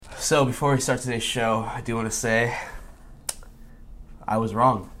So before we start today's show, I do want to say I was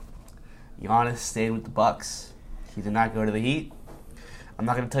wrong. Giannis stayed with the Bucks. He did not go to the Heat. I'm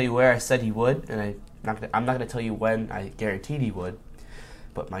not going to tell you where I said he would, and I'm not going to tell you when I guaranteed he would,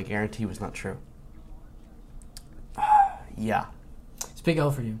 but my guarantee was not true. Yeah. It's a big L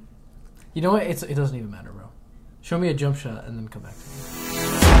for you. You know what? It doesn't even matter, bro. Show me a jump shot and then come back to me.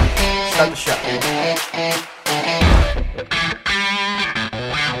 Start the show.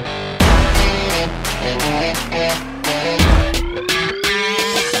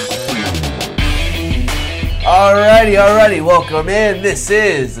 Alrighty. Welcome in. This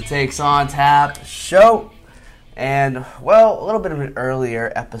is the Takes on Tap show. And, well, a little bit of an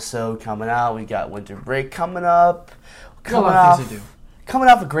earlier episode coming out. We got winter break coming up. Coming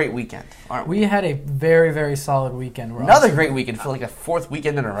off a great weekend, aren't we? We had a very, very solid weekend. Another great weekend for like a fourth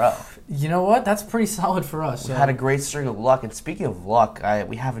weekend in a row. You know what? That's pretty solid for us. We had a great string of luck. And speaking of luck,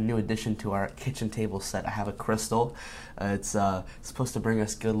 we have a new addition to our kitchen table set. I have a crystal. It's supposed to bring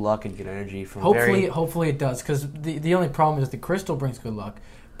us good luck and good energy. Hopefully it does. Because the only problem is the crystal brings good luck,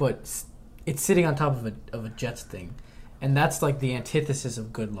 but it's sitting on top of a Jets thing. And that's like the antithesis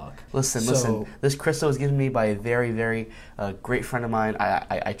of good luck. Listen. This crystal was given me by a very, very great friend of mine.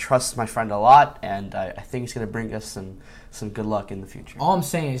 I trust my friend a lot, and I think it's going to bring us some good luck in the future. All I'm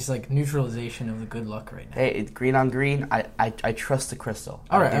saying is like neutralization of the good luck right now. Hey, it's green on green. I trust the crystal.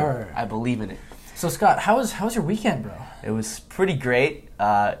 All right. I believe in it. So, Scott, how was your weekend, bro? It was pretty great.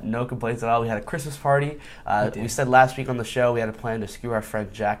 No complaints at all. We had a Christmas party. We said last week on the show we had a plan to screw our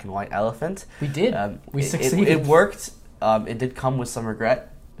friend Jack and White Elephant. We did. We succeeded. It worked. It did come with some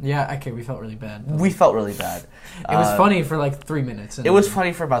regret. Yeah, okay, we felt really bad. We felt really bad. It was funny for like 3 minutes. It was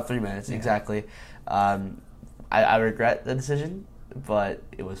funny for about 3 minutes, yeah. Exactly. I regret the decision, but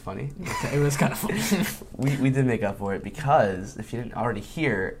it was funny. It was kind of funny. we did make up for it because, if you didn't already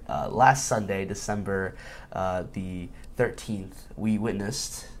hear, last Sunday, December the 13th, we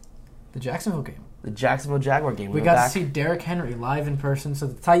witnessed the Jacksonville game. The Jacksonville Jaguar game. We got to see Derrick Henry live in person, so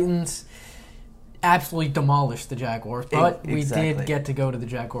the Titans absolutely demolished the Jaguars, but we did get to go to the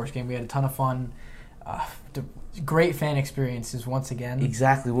Jaguars game. We had a ton of fun. Great fan experiences once again.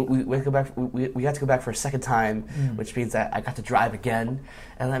 Exactly. We got to go back for a second time, which means that I got to drive again.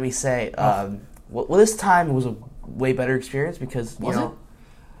 And let me say, well, this time it was a way better experience because, you know,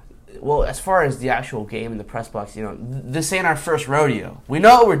 well, as far as the actual game in the press box, you know, this ain't our first rodeo. We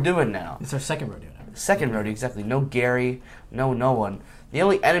know what we're doing now. It's our second rodeo now. Second rodeo, exactly. No Gary, no one. The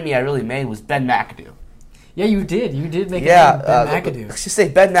only enemy I really made was Ben McAdoo. Yeah, you did. You did make Ben McAdoo. Let's just say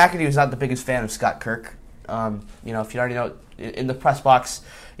Ben McAdoo is not the biggest fan of Scott Kirk. You know, if you already know, in the press box,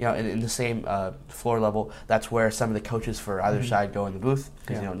 you know, in the same floor level, that's where some of the coaches for either side go in the booth.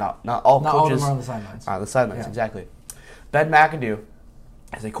 Because, you know, not all coaches. All of them are on the sidelines. On the sidelines, exactly. Ben McAdoo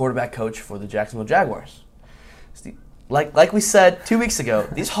is a quarterback coach for the Jacksonville Jaguars. Like we said 2 weeks ago,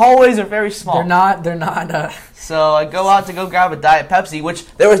 these hallways are very small. They're not. So I go out to go grab a Diet Pepsi, which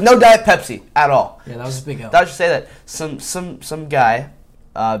there was no Diet Pepsi at all. Yeah, that was a big help. I should say that some guy,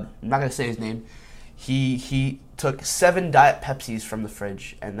 I'm not gonna say his name, he took 7 Diet Pepsis from the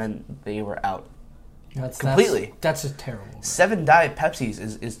fridge and then they were out. Completely. That's just terrible. Bro. 7 Diet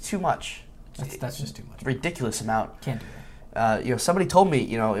Pepsis is too much. That's just too much. Ridiculous amount. Can't do that. You know, somebody told me,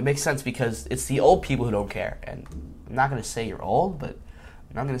 you know, it makes sense because it's the old people who don't care. And I'm not going to say you're old, but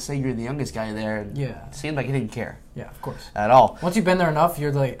I'm not going to say you're the youngest guy there. And it seemed like he didn't care. Yeah, of course. At all. Once you've been there enough,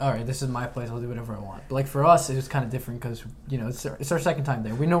 you're like, all right, this is my place. I'll do whatever I want. But like for us, it was kind of different because, you know, it's our second time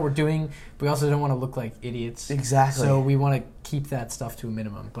there. We know what we're doing, but we also don't want to look like idiots. Exactly. So we want to keep that stuff to a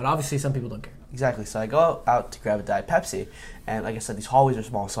minimum. But obviously some people don't care. Exactly. So I go out to grab a Diet Pepsi. And like I said, these hallways are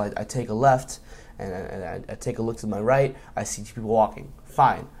small. So I take a left and I take a look to my right. I see 2 people walking.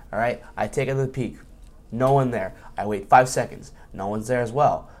 Fine. All right. I take another peek. No one there. I wait 5 seconds. No one's there as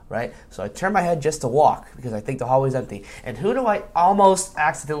well, right? So I turn my head just to walk because I think the hallway's empty. And who do I almost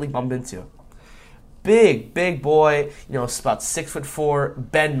accidentally bump into? Big boy, you know, about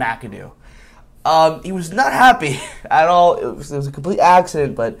 6'4", Ben McAdoo. He was not happy at all. It was a complete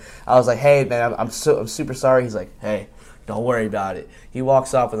accident, but I was like, hey, man, I'm super sorry. He's like, hey, don't worry about it. He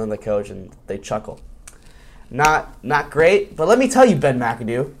walks off and then the coach, and they chuckle. Not great, but let me tell you, Ben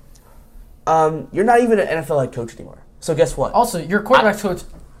McAdoo, you're not even an NFL head coach anymore. So guess what? Also, you're a quarterback coach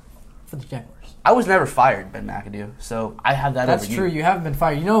for the Jaguars. I was never fired, Ben McAdoo, so I have that over you. That's true. You haven't been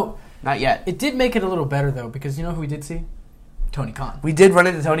fired. You know, not yet. It did make it a little better, though, because you know who we did see? Tony Khan. We did run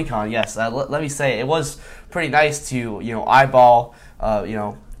into Tony Khan, yes. Let me say, it was pretty nice to, you know, eyeball, you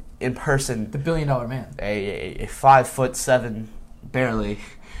know, in person. The $1 billion man. A 5'7", barely,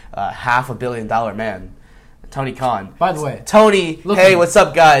 $500 million man. Tony Khan. By the way, Tony, hey, what's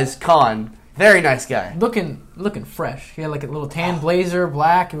up, guys? Khan, very nice guy. Looking fresh. He had like a little tan blazer,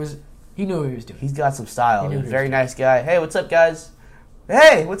 black. He knew what he was doing. He's got some style. Very nice guy. Hey, what's up, guys?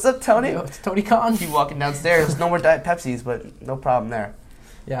 Hey, what's up, Tony? Yo, it's Tony Khan. Keep walking downstairs. No more Diet Pepsis, but no problem there.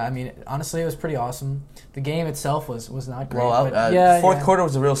 Yeah, I mean, honestly, it was pretty awesome. The game itself was not great. Well, fourth quarter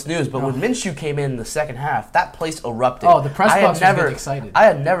was a real snooze, but when Minshew came in the second half, that place erupted. Oh, the press box was getting excited. I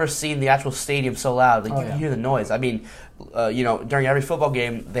had never seen the actual stadium so loud. Like, you could hear the noise. I mean, during every football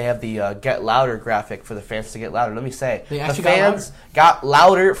game, they have the Get Louder graphic for the fans to get louder. Let me say, the fans got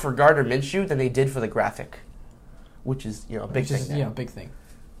louder for Gardner Minshew than they did for the graphic, which is, a big thing. Big thing.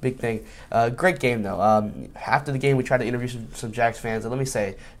 Big thing. Great game, though. After the game, we tried to interview some Jags fans. And let me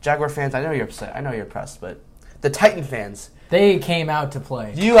say, Jaguar fans, I know you're upset. I know you're impressed. But the Titan fans... They came out to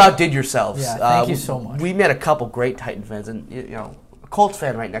play. You outdid yourselves. Yeah, thank you so much. We met a couple great Titan fans. And, a Colts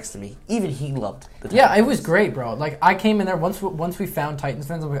fan right next to me. Even he loved the Titans. Yeah, it was great, bro. Like, I came in there, once we found Titans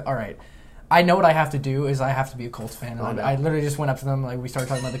fans, I'm like, all right. I know what I have to do is I have to be a Colts fan. I literally just went up to them. Like, we started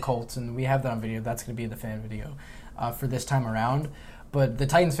talking about the Colts, and we have that on video. That's going to be in the fan video for this time around. But the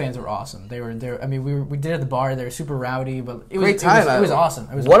Titans fans were awesome. They were there. I mean, we did it at the bar. They were super rowdy, but it was awesome.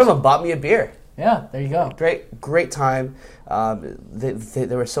 One of them bought me a beer. Yeah, there you go. Great time.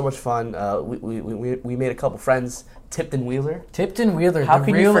 They were so much fun. We made a couple friends. Tipton Wheeler. How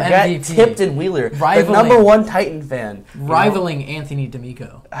can you forget MVP. Tipton Wheeler, the number one Titan fan, rivaling Anthony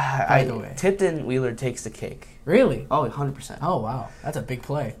D'Amico? By the way, Tipton Wheeler takes the cake. Really? Oh, 100%. Oh wow, that's a big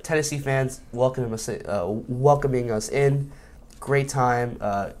play. Tennessee fans welcoming us in. Great time.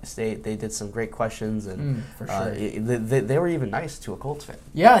 They did some great questions, and for sure. They were even nice to a Colts fan.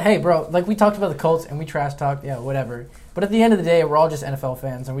 Yeah, hey, bro. Like, we talked about the Colts, and we trash talked. Yeah, whatever. But at the end of the day, we're all just NFL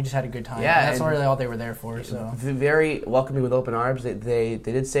fans, and we just had a good time. Yeah, and that's really all they were there for. So very welcoming with open arms. They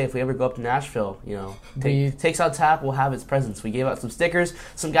did say if we ever go up to Nashville, Takes on Tap will have its presence. We gave out some stickers.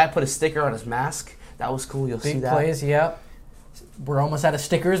 Some guy put a sticker on his mask. That was cool. You'll see that. Big plays, yeah. We're almost out of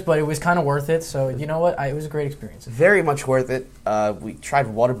stickers, but it was kind of worth it. So, you know what? It was a great experience. Very much worth it. We tried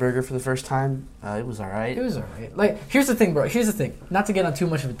Whataburger for the first time. It was all right. Like, here's the thing, bro. Not to get on too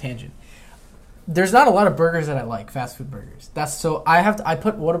much of a tangent. There's not a lot of burgers that I like, fast food burgers. I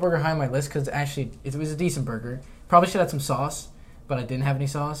put Whataburger high on my list because actually it was a decent burger. Probably should have had some sauce, but I didn't have any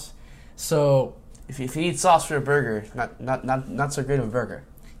sauce. So if you need sauce for a burger, not so great of a burger.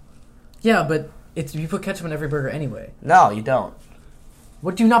 Yeah, but you put ketchup on every burger anyway. No, you don't.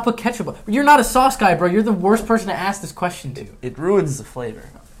 What do you not put ketchup on? You're not a sauce guy, bro. You're the worst person to ask this question to. It ruins the flavor.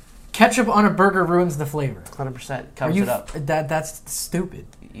 Ketchup on a burger ruins the flavor. 100%. Covers it up. That's stupid.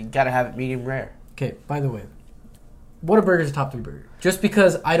 You gotta have it medium rare. Okay, by the way, Whataburger is a top 3 burger. Just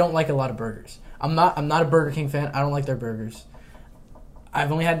because I don't like a lot of burgers. I'm not a Burger King fan. I don't like their burgers.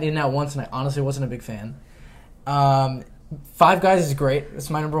 I've only had In-N-Out once, and I honestly wasn't a big fan. Five Guys is great. That's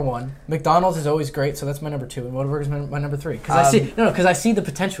my number 1. McDonald's is always great, so that's my number 2. And Whataburger is my number 3. Because I see the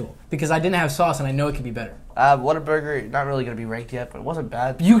potential. Because I didn't have sauce, and I know it can be better. Whataburger, not really going to be ranked yet, but it wasn't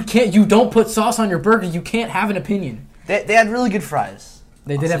bad. You don't put sauce on your burger. You can't have an opinion. They had really good fries.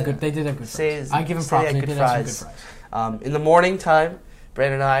 They did have good fries. I give them props. They did have some good fries. In the morning time,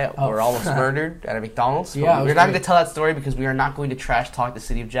 Brandon and I were almost murdered at a McDonald's. Yeah, we're not going to tell that story because we are not going to trash talk the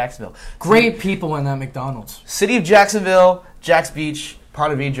city of Jacksonville. Great people in that McDonald's. City of Jacksonville, Jax Beach,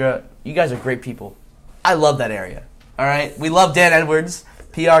 Ponte Vedra, you guys are great people. I love that area. All right? We love Dan Edwards,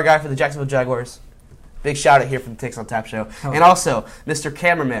 PR guy for the Jacksonville Jaguars. Big shout out here from the Takes on Tap show. And also, Mr.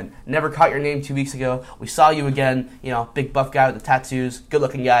 Cameraman, never caught your name 2 weeks ago. We saw you again, big buff guy with the tattoos, good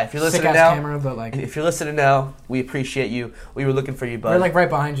looking guy. If you're listening now, camera, but if you're listening now, we appreciate you. We were looking for you, bud. We're right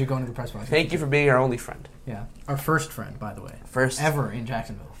behind you going to the press box. Thank you for being our only friend. Yeah. Our first friend, by the way. First ever in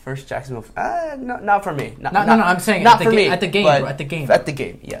Jacksonville. First Jacksonville. Not for me. No. I'm saying not for me. At the game, bro. At the game. At the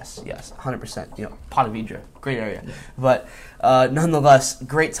game. Yes. 100%. Ponte Vedra, great area. Yeah. But nonetheless,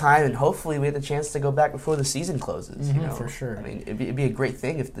 great time, and hopefully we have the chance to go back before the season closes. For sure. I mean, it'd be a great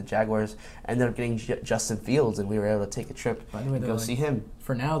thing if the Jaguars ended up getting Justin Fields and we were able to take a trip and go see him.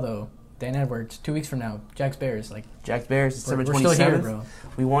 For now, though, Dan Edwards, 2 weeks from now, Jags Bears. Jags Bears, December 27th. We're still here, bro.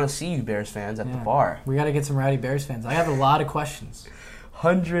 We want to see you Bears fans at the bar. We got to get some rowdy Bears fans. I have a lot of questions.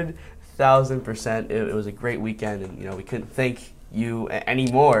 100,000%. It was a great weekend, and we couldn't thank you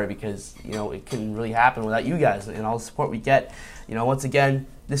anymore because it couldn't really happen without you guys and all the support we get. Once again,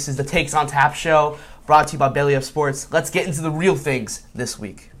 this is the Takes on Tap show, brought to you by Belly Up Sports. Let's get into the real things this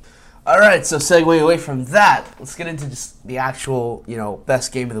week. All right, so segue away from that, let's get into just the actual,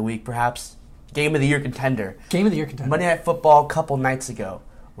 best game of the week, perhaps. Game of the year contender. Monday Night Football a couple nights ago.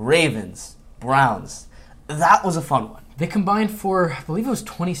 Ravens, Browns. That was a fun one. They combined for, I believe it was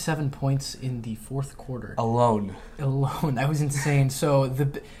 27 points in the fourth quarter. Alone. That was insane. So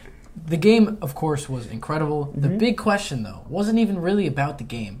the game, of course, was incredible. Mm-hmm. The big question, though, wasn't even really about the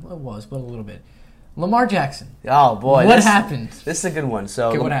game. Well, it was, but a little bit. Lamar Jackson. Oh, boy. What happened? This is a good one.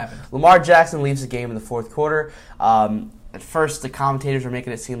 So, what happened? Lamar Jackson leaves the game in the fourth quarter. At first, the commentators were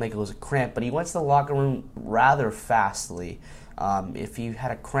making it seem like it was a cramp, but he went to the locker room rather fastly. If you had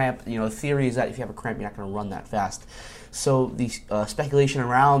a cramp, the theory is that if you have a cramp, you're not going to run that fast. So the speculation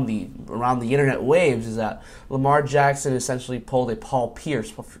around the internet waves is that Lamar Jackson essentially pulled a Paul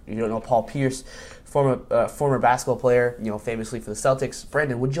Pierce. You don't know Paul Pierce, former basketball player, famously for the Celtics.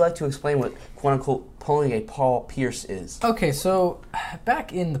 Brandon, would you like to explain what quote unquote pulling a Paul Pierce is? Okay, so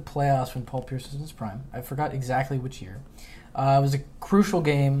back in the playoffs when Paul Pierce was in his prime, I forgot exactly which year. It was a crucial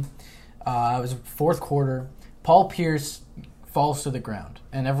game. It was fourth quarter. Paul Pierce falls to the ground,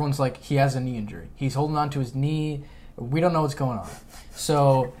 and everyone's like, he has a knee injury. He's holding on to his knee. We don't know what's going on.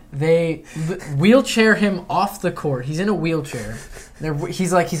 So they wheelchair him off the court. He's in a wheelchair.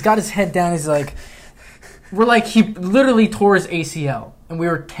 He's got his head down. He's like, he literally tore his ACL, and we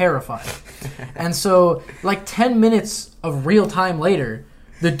were terrified. And so, 10 minutes of real time later,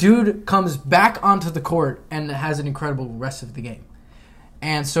 the dude comes back onto the court and has an incredible rest of the game.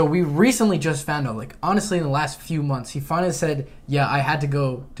 And so we recently just found out, honestly, in the last few months, he finally said, yeah, I had to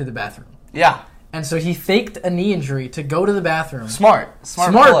go to the bathroom. Yeah. And so he faked a knee injury to go to the bathroom. Smart,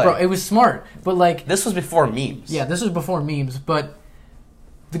 bro. It was smart. But this was before memes. Yeah, this was before memes. But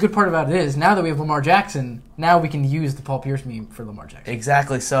the good part about it is, now that we have Lamar Jackson, now we can use the Paul Pierce meme for Lamar Jackson.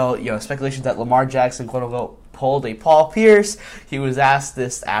 Exactly. So, speculation that Lamar Jackson, quote unquote, pulled a Paul Pierce. He was asked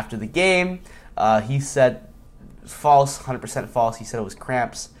this after the game. He said false, 100% false. He said it was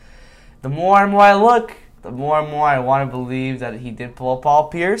cramps. The more and more I look, the more and more I want to believe that he did pull a Paul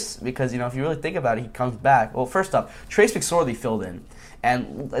Pierce because, if you really think about it, he comes back. Well, first off, Trace McSorley filled in.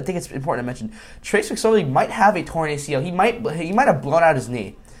 And I think it's important to mention, Trace McSorley might have a torn ACL. He might have blown out his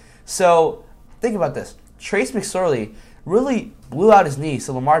knee. So, think about this. Trace McSorley really blew out his knee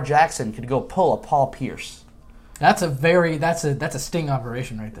so Lamar Jackson could go pull a Paul Pierce. That's a sting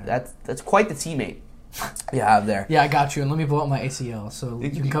operation right there. That's quite the teammate. Yeah, I'm there. Yeah, I got you, and let me blow up my ACL so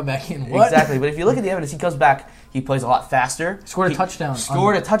you can come back in. What? Exactly, but if you look at the evidence, he comes back, he plays a lot faster. Scored a touchdown.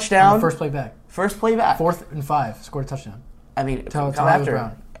 Scored a touchdown. On the first play back. 4th and 5, scored a touchdown. I mean, come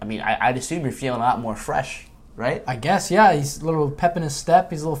after. I mean, I'd assume you're feeling a lot more fresh, right? I guess, yeah. He's a little pep in his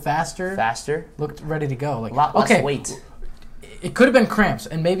step. He's a little faster. Looked ready to go. A lot less weight. It could have been cramps,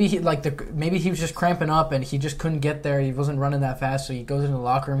 and maybe he was just cramping up, and he just couldn't get there. He wasn't running that fast, so he goes into the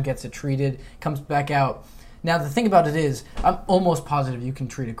locker room, gets it treated, comes back out. Now, the thing about it is, I'm almost positive you can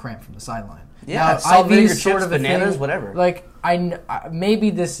treat a cramp from the sideline. Yeah, salt, vinegar, chips, bananas, whatever.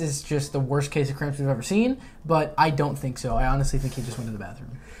 Maybe this is just the worst case of cramps we've ever seen, but I don't think so. I honestly think he just went to the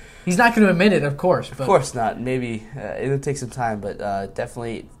bathroom. He's not going to admit it, of course. But. Of course not. Maybe it'll take some time, but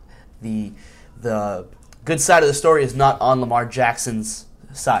definitely the good side of the story is not on Lamar Jackson's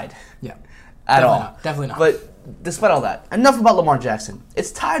side. Yeah. At all. Definitely not. But despite all that, enough about Lamar Jackson.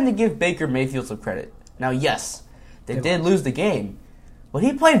 It's time to give Baker Mayfield some credit. Now, yes, they did lose the game, but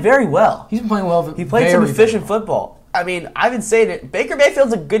he played very well. He's been playing well. He played some efficient football. I mean, I've been saying it. Baker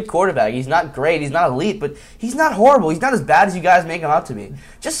Mayfield's a good quarterback. He's not great. He's not elite, but he's not horrible. He's not as bad as you guys make him out to be.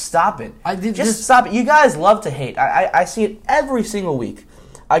 Just stop it. Just stop it. You guys love to hate. I see it every single week.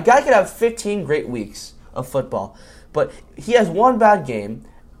 A guy could have 15 great weeks of football, but he has one bad game.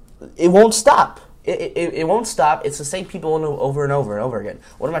 It won't stop. It won't stop. It's the same people over and over and over again.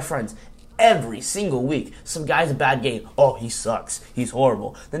 One of my friends, every single week, some guy's a bad game. Oh, he sucks. He's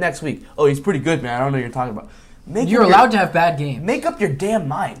horrible. The next week, oh, he's pretty good, man. I don't know what you're talking about. You're allowed to have bad games. Make up your damn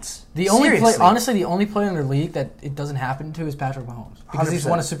minds. Honestly, the only player in the league that it doesn't happen to is Patrick Mahomes. Because 100%. He's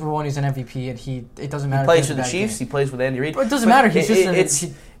won a Super Bowl and he's an MVP, and it doesn't matter. He plays for the Chiefs. He plays with Andy Reid. But it doesn't matter.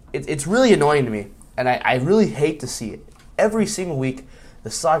 He's it's really annoying to me, and I really hate to see it. Every single week, the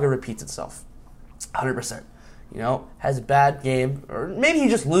saga repeats itself. 100%. Has a bad game, or maybe he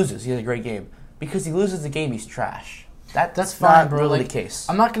just loses. He has a great game. Because he loses the game, he's trash. That's fine, bro. Really the case.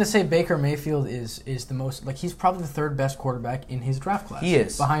 I'm not going to say Baker Mayfield is the most, he's probably the third best quarterback in his draft class. He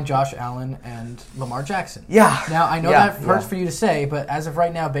is. Behind Josh Allen and Lamar Jackson. Yeah. Now, I know that hurts for you to say, but as of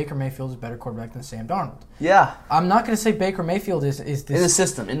right now, Baker Mayfield is a better quarterback than Sam Darnold. Yeah. I'm not going to say Baker Mayfield is this. In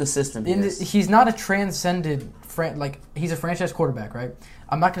the system. He's not a transcended, he's a franchise quarterback, right?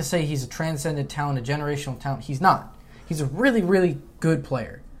 I'm not going to say he's a transcendent talent, a generational talent. He's not. He's a really, really good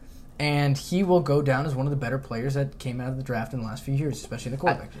player. And he will go down as one of the better players that came out of the draft in the last few years, especially in the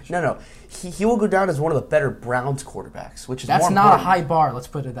quarterback position. No. He will go down as one of the better Browns quarterbacks, which is That's more not important. A high bar, let's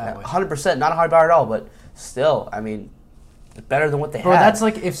put it that way. 100%, not a high bar at all, but still, I mean, better than what they Bro, had. that's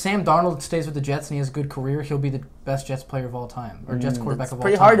like if Sam Darnold stays with the Jets and he has a good career, he'll be the best Jets player of all time, or Jets quarterback of all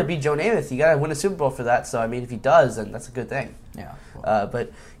time. It's pretty hard to beat Joe Namath. You got to win a Super Bowl for that. So, I mean, if he does, then that's a good thing. Yeah.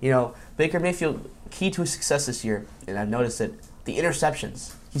 But, Baker Mayfield, key to his success this year, and I've noticed it, the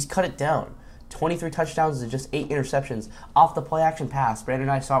interceptions. He's cut it down. 23 touchdowns and just 8 interceptions off the play-action pass. Brandon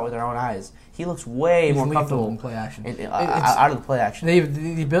and I saw it with our own eyes. He looks way more comfortable in play action. Out of the play action.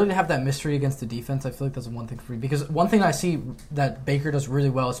 The ability to have that mystery against the defense, I feel like that's one thing for me. Because one thing I see that Baker does really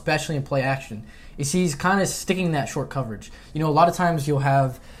well, especially in play action, is he's kind of sticking that short coverage. A lot of times you'll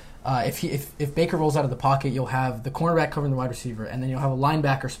have, if Baker rolls out of the pocket, you'll have the cornerback covering the wide receiver, and then you'll have a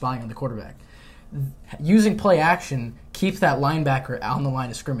linebacker spying on the quarterback. Using play action keeps that linebacker on the line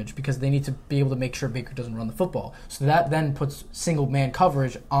of scrimmage because they need to be able to make sure Baker doesn't run the football. So that then puts single man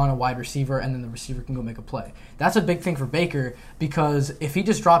coverage on a wide receiver, and then the receiver can go make a play. That's a big thing for Baker because if he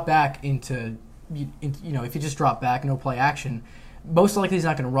just dropped back if he just dropped back, no play action, most likely he's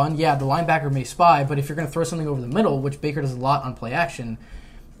not going to run. Yeah, the linebacker may spy, but if you're going to throw something over the middle, which Baker does a lot on play action,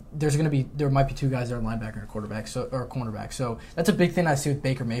 there might be 2 guys that are linebacker and cornerback. So that's a big thing I see with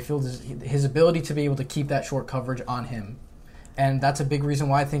Baker Mayfield is his ability to be able to keep that short coverage on him, and that's a big reason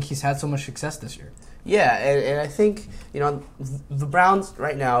why I think he's had so much success this year. Yeah, and I think the Browns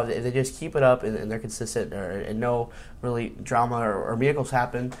right now, if they just keep it up and they're consistent and no really drama or miracles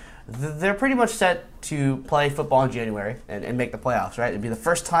happen, they're pretty much set to play football in January and make the playoffs. Right, it'd be the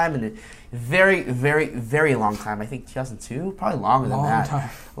first time in a very, very, very long time. I think 2002, probably longer than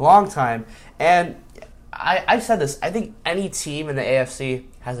that. Long time. And I've said this. I think any team in the AFC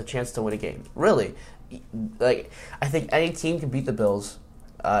has a chance to win a game. Really, I think any team can beat the Bills.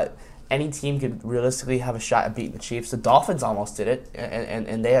 Any team could realistically have a shot at beating the Chiefs. The Dolphins almost did it,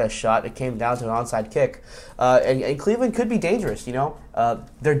 and they had a shot. It came down to an onside kick. And Cleveland could be dangerous,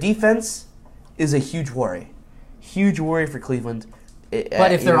 Their defense is a huge worry. Huge worry for Cleveland.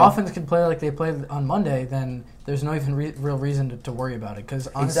 But if their offense can play like they played on Monday, then there's no even real reason to worry about it. Because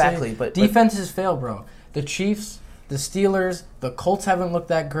honestly, defenses fail, bro. The Chiefs, the Steelers, the Colts haven't looked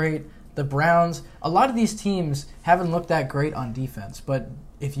that great. The Browns, a lot of these teams haven't looked that great on defense. But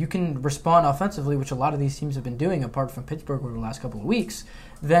if you can respond offensively, which a lot of these teams have been doing, apart from Pittsburgh over the last couple of weeks,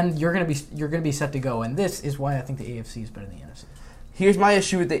 then you're gonna be set to go. And this is why I think the AFC is better than the NFC. Here's my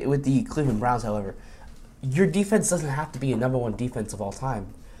issue with the Cleveland Browns, however. Your defense doesn't have to be a number 1 defense of all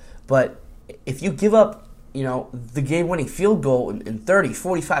time. But if you give up, the game-winning field goal in 30,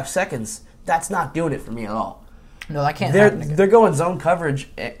 45 seconds, that's not doing it for me at all. No, that can't happen again. They're going zone coverage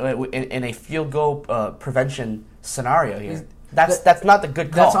in a field goal prevention scenario here. That's not the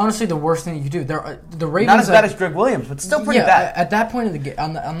good call. That's honestly the worst thing you could do. The Ravens not as bad as Greg Williams, but still pretty bad. At that point of the game,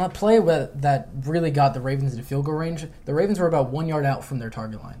 on the play that really got the Ravens into field goal range, the Ravens were about 1 yard out from their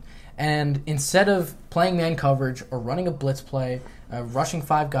target line. And instead of playing man coverage or running a blitz play, rushing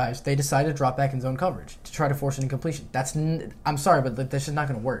 5 guys, they decided to drop back in zone coverage to try to force an incompletion. I'm sorry, but that's just not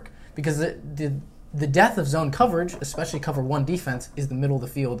going to work because the death of zone coverage, especially cover 1 defense, is the middle of the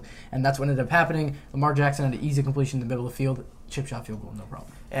field, and that's what ended up happening. Lamar Jackson had an easy completion in the middle of the field, chip shot field goal, no problem.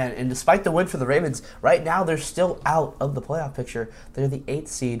 And despite the win for the Ravens, right now they're still out of the playoff picture. They're the 8th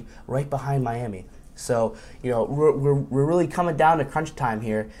seed, right behind Miami. So, we're really coming down to crunch time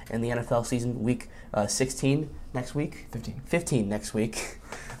here in the NFL season, week 16 next week? 15 next week.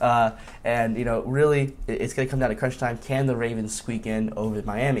 And, really, it's going to come down to crunch time. Can the Ravens squeak in over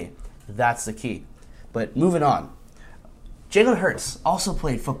Miami? That's the key. But moving on, Jalen Hurts also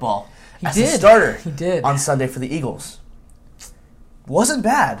played football as a starter on Sunday for the Eagles. Wasn't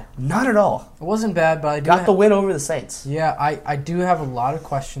bad. Not at all. It wasn't bad, but I got the win over the Saints. Yeah, I do have a lot of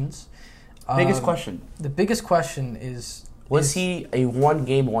questions. Biggest question. The biggest question is... Was he a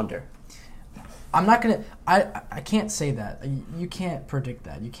one-game wonder? I'm not going to... I can't say that. You can't predict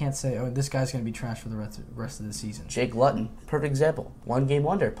that. You can't say, this guy's going to be trash for the rest of the season. Jake Luton, perfect example. One-game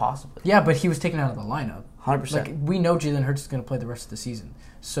wonder, possibly. Yeah, but he was taken out of the lineup. 100%. Like, we know Jalen Hurts is going to play the rest of the season.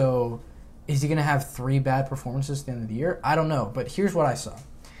 So, is he going to have 3 bad performances at the end of the year? I don't know, but here's what I saw.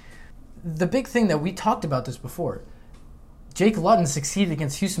 The big thing that we talked about this before, Jake Luton succeeded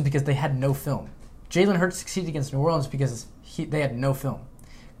against Houston because they had no film. Jalen Hurts succeeded against New Orleans because they had no film.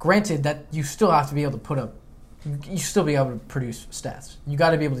 Granted that you still have to be able to you still be able to produce stats. You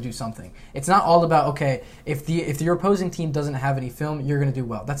got to be able to do something. It's not all about, okay, if your opposing team doesn't have any film, you're going to do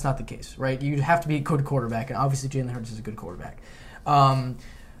well. That's not the case, right? You have to be a good quarterback, and obviously Jalen Hurts is a good quarterback.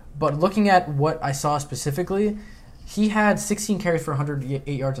 But looking at what I saw specifically, he had 16 carries for 108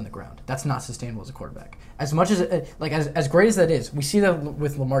 yards on the ground. That's not sustainable as a quarterback. As much as as great as that is, we see that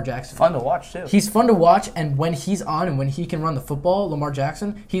with Lamar Jackson. Fun to watch too. He's fun to watch, and when he's on and when he can run the football, Lamar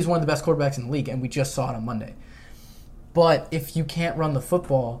Jackson, he's one of the best quarterbacks in the league, and we just saw it on Monday. But if you can't run the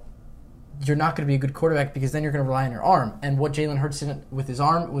football, you're not going to be a good quarterback because then you're going to rely on your arm. And what Jalen Hurts did with his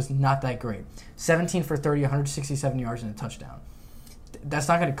arm was not that great. 17 for 30, 167 yards and a touchdown. That's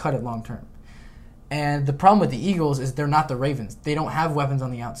not going to cut it long term. And the problem with the Eagles is they're not the Ravens. They don't have weapons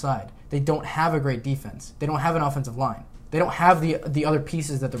on the outside. They don't have a great defense. They don't have an offensive line. They don't have the other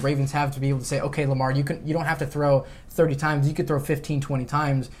pieces that the Ravens have to be able to say, okay, Lamar, you don't have to throw 30 times. You could throw 15, 20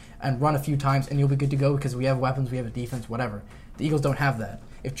 times and run a few times, and you'll be good to go because we have weapons, we have a defense, whatever. The Eagles don't have that.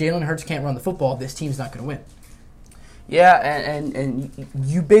 If Jalen Hurts can't run the football, this team's not going to win. Yeah, and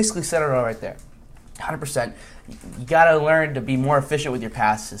you basically said it all right there. 100%. You got to learn to be more efficient with your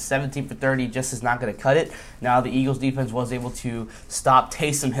passes. 17 for 30 just is not going to cut it. Now the Eagles defense was able to stop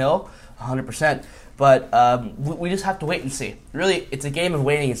Taysom Hill 100%. But we just have to wait and see. Really, it's a game of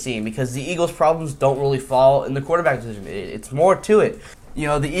waiting and seeing because the Eagles' problems don't really fall in the quarterback position. It's more to it. You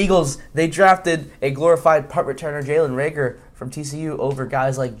know, the Eagles, they drafted a glorified punt returner, Jalen Reagor, from TCU over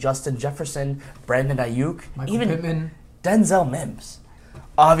guys like Justin Jefferson, Brandon Ayuk, Michael Pittman, Denzel Mims.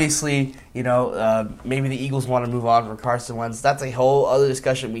 Obviously, you know, maybe the Eagles want to move on from Carson Wentz. That's a whole other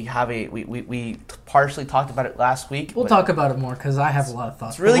discussion. We partially talked about it last week. We'll talk about it more because I have a lot of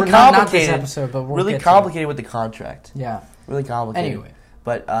thoughts. It's really complicated. Not this episode, but we'll really complicated with the contract. Yeah, really complicated. Anyway,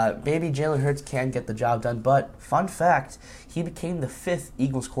 but maybe Jalen Hurts can get the job done. But fun fact, he became the 5th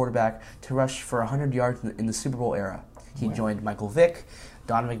Eagles quarterback to rush for 100 yards in the Super Bowl era. He joined Michael Vick,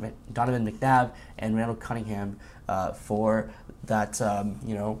 Donovan McNabb, and Randall Cunningham for that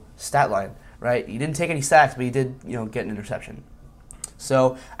stat line, right? He didn't take any sacks, but he did get an interception.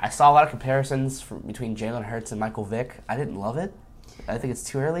 So I saw a lot of comparisons between Jalen Hurts and Michael Vick. I didn't love it. I think it's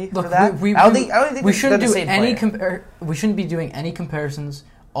too early for that. I don't think we shouldn't do any we shouldn't be doing any comparisons.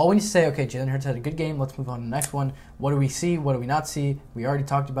 All we need to say, okay, Jalen Hurts had a good game. Let's move on to the next one. What do we see? What do we not see? We already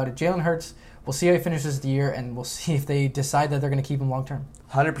talked about it. Jalen Hurts, we'll see how he finishes the year, and we'll see if they decide that they're going to keep him long term.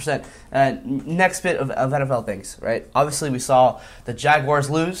 100%. Next bit of NFL things, right? Obviously, we saw the Jaguars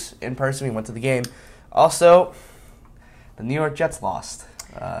lose in person. We went to the game. Also, the New York Jets lost.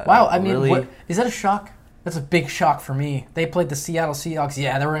 Wow, I mean, is that a shock? That's a big shock for me. They played the Seattle Seahawks.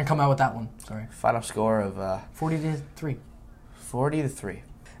 Yeah, they were going to come out with that one. Sorry. Final score of 40-3. 40-3.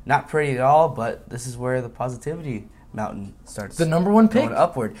 Not pretty at all, but this is where the positivity mountain starts. The number one pick? Going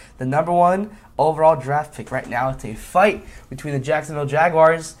upward. The number one overall draft pick right now. It's a fight between the Jacksonville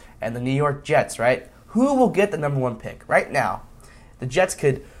Jaguars and the New York Jets, right? Who will get the number one pick right now? The Jets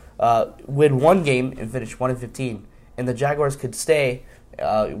could win one game and finish 1-15, and the Jaguars could stay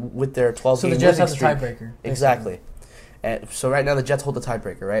with their 12-game So the Jets have the tiebreaker. Exactly. And so right now the Jets hold the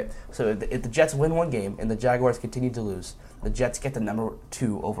tiebreaker, right? So if the Jets win one game and the Jaguars continue to lose, the Jets get the number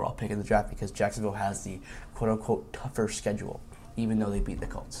 2 overall pick in the draft because Jacksonville has the quote-unquote tougher schedule, even though they beat the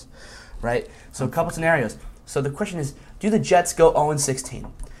Colts, right? So a couple scenarios. So the question is, do the Jets go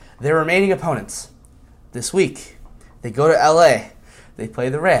 0-16? Their remaining opponents this week, they go to L.A., they play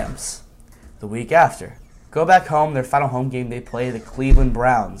the Rams. The week after, go back home, their final home game, they play the Cleveland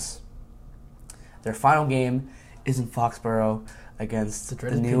Browns. Their final game is in Foxborough against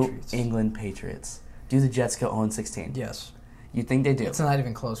the New England Patriots. Do the Jets go 0-16? Yes. You think they do? It's not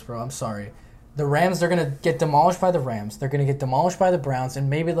even close, bro. I'm sorry. The Rams, they're going to get demolished by the Rams. They're going to get demolished by the Browns, and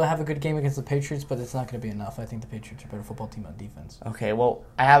maybe they'll have a good game against the Patriots, but it's not going to be enough. I think the Patriots are a better football team on defense. Okay, well,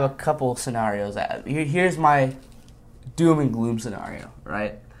 I have a couple scenarios. Here's my doom and gloom scenario,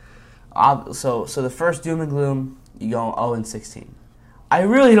 right? So the first doom and gloom, you go 0-16. I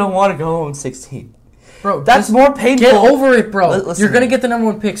really don't want to go 0-16. Bro, that's more painful. Get over it, bro. You're going to get the number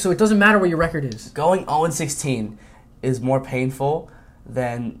one pick, so it doesn't matter what your record is. Going 0-16 is more painful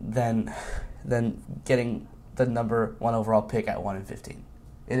than getting the number 1 overall pick at 1-15.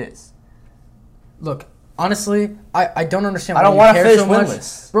 It is. Look, honestly, I don't understand why I don't want to finish so much.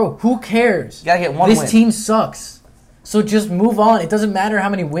 winless. Bro, who cares? You got to get one win. This team sucks. So just move on. It doesn't matter how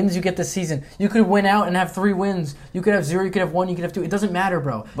many wins you get this season. You could win out and have 3 wins. You could have 0, you could have 1, you could have 2. It doesn't matter,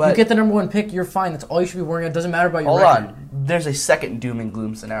 bro. But you get the number 1 pick, you're fine. That's all you should be worrying about. It doesn't matter about your record. Hold on. There's a second doom and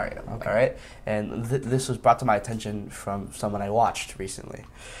gloom scenario, okay. All right? And this was brought to my attention from someone I watched recently.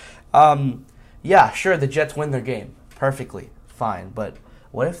 Yeah, sure, the Jets win their game. Perfectly. Fine. But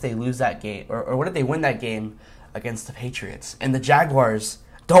what if they lose that game? Or what if they win that game against the Patriots and the Jaguars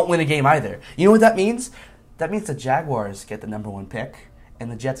don't win a game either? You know what that means? That means the Jaguars get the number 1 pick,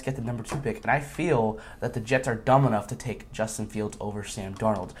 and the Jets get the number 2 pick. And I feel that the Jets are dumb enough to take Justin Fields over Sam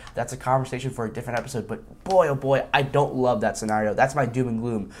Darnold. That's a conversation for a different episode, but boy, oh boy, I don't love that scenario. That's my doom and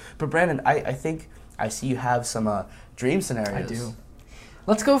gloom. But Brandon, I think I see you have some dream scenarios. I do.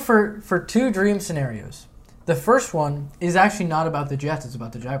 Let's go for 2 dream scenarios. The first one is actually not about the Jets, it's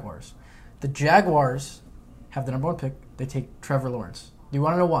about the Jaguars. The Jaguars have the number 1 pick. They take Trevor Lawrence. Do you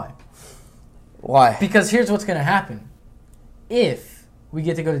want to know why? Why? Because here's what's going to happen. If we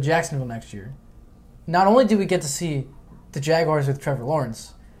get to go to Jacksonville next year, not only do we get to see the Jaguars with Trevor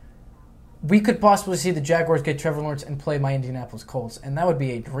Lawrence, we could possibly see the Jaguars get Trevor Lawrence and play my Indianapolis Colts, and that would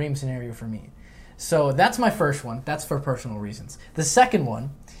be a dream scenario for me. So that's my first one. That's for personal reasons. The second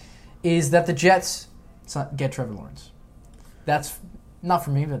one is that the Jets get Trevor Lawrence. That's not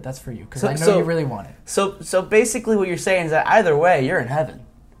for me, but that's for you, because I know you really want it. So basically what you're saying is that either way, you're in heaven.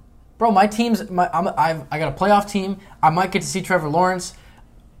 Bro, my team's... I got a playoff team. I might get to see Trevor Lawrence.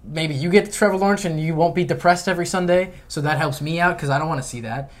 Maybe you get Trevor Lawrence and you won't be depressed every Sunday, so that helps me out because I don't want to see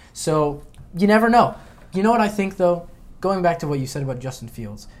that. So you never know. You know what I think, though? Going back to what you said about Justin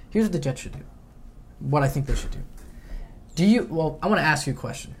Fields, here's what the Jets should do. What I think they should do. Well, I want to ask you a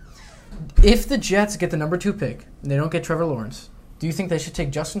question. If the Jets get the number 2 pick and they don't get Trevor Lawrence, do you think they should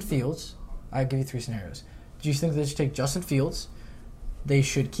take Justin Fields? I'll give you 3 scenarios. Do you think they should take Justin Fields? They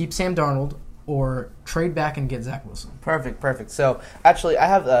should keep Sam Darnold, or trade back and get Zach Wilson? Perfect. So, actually, I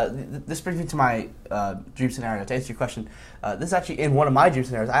have this brings me to my dream scenario. To answer your question, this is actually in one of my dream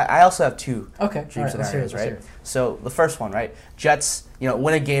scenarios. I also have 2 dream scenarios, right? So, the first one, right? Jets,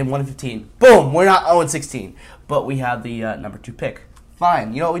 win a game, 1-15. Boom, we're not 0-16, but we have the number 2 pick.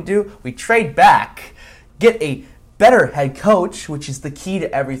 Fine. You know what we do? We trade back, get a better head coach, which is the key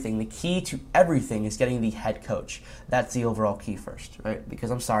to everything. The key to everything is getting the head coach. That's the overall key first, right? Because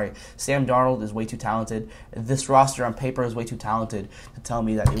I'm sorry, Sam Darnold is way too talented. This roster on paper is way too talented to tell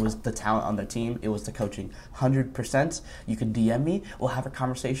me that it was the talent on their team. It was the coaching. 100%. You can DM me. We'll have a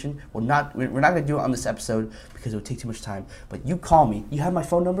conversation. We're not going to do it on this episode because it would take too much time. But you call me. You have my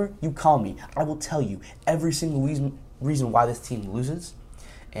phone number. You call me. I will tell you every single reason why this team loses,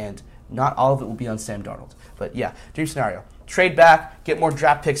 and not all of it will be on Sam Darnold. But yeah, dream scenario. Trade back, get more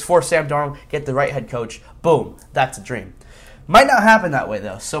draft picks for Sam Darnold, get the right head coach. Boom. That's a dream. Might not happen that way,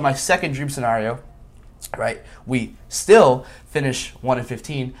 though. So my second dream scenario, right, we still finish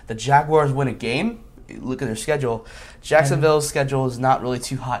 1-15. The Jaguars win a game. Look at their schedule. Jacksonville's schedule is not really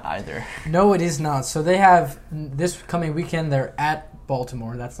too hot either. No, it is not. So they have, this coming weekend, they're at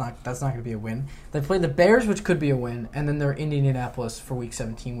Baltimore. That's not going to be a win. They play the Bears, which could be a win, and then they're in Indianapolis for Week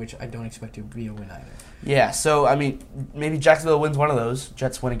 17, which I don't expect to be a win either. Yeah, so, I mean, maybe Jacksonville wins one of those.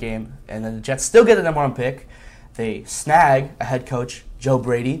 Jets win a game, and then the Jets still get the number 1 pick. They snag a head coach, Joe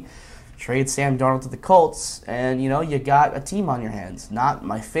Brady, trade Sam Darnold to the Colts, and, you got a team on your hands. Not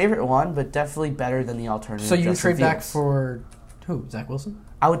my favorite one, but definitely better than the alternative. So you trade back for who? Zach Wilson?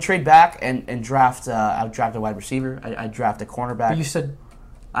 I would trade back and draft. I would draft a wide receiver. I'd draft a cornerback. But you said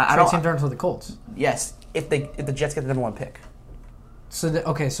trade Sam Darnold to the Colts. Yes, if the Jets get the number 1 pick. So if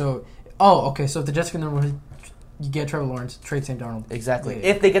the Jets get the number 1, you get Trevor Lawrence, trade Sam Darnold. Exactly. Yeah.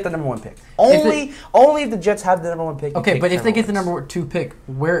 If they get the number 1 pick, only if the Jets have the number 1 pick. Okay, but if they get the number 2 pick,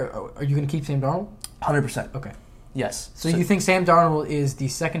 where are you going to keep Sam Darnold? 100%. Okay. Yes. So you think Sam Darnold is the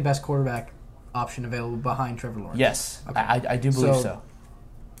second best quarterback option available behind Trevor Lawrence? Yes, okay. I do believe so.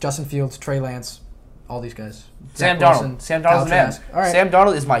 Justin Fields, Trey Lance, all these guys. Sam Darnold. Sam Darnold's the man. Right. Sam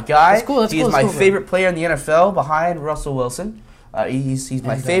Darnold is my guy. That's cool. He's my favorite player in the NFL behind Russell Wilson. He's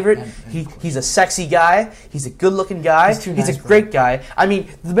my favorite. He's a sexy guy. He's a good-looking guy. He's a great guy. I mean,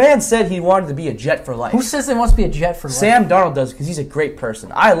 the man said he wanted to be a Jet for life. Who says he wants to be a Jet for life? Sam Darnold does, because he's a great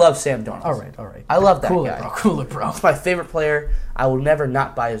person. I love Sam Darnold. All right. I love that guy. Cool it, bro. He's my favorite player. I will never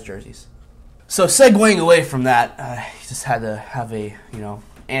not buy his jerseys. So segueing away from that, he just had to have a,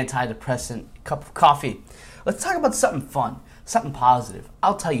 antidepressant cup of coffee. Let's talk about something fun, something positive.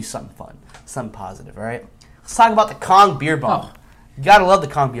 I'll tell you something fun, something positive, all right? Let's talk about the Kong Beer Bong. You gotta love the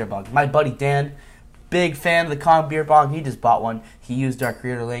Kong Beer Bong. My buddy Dan, big fan of the Kong Beer Bong. He just bought one. He used our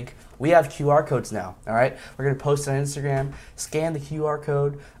creator link. We have QR codes now, all right? We're going to post it on Instagram. Scan the QR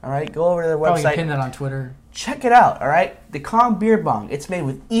code, all right? Go over to their website. Probably pin that on Twitter. Check it out, all right? The Kong Beer Bong. It's made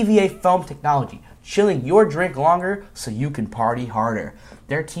with EVA foam technology, chilling your drink longer so you can party harder.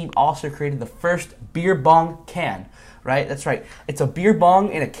 Their team also created the first beer bong can, right? That's right. It's a beer bong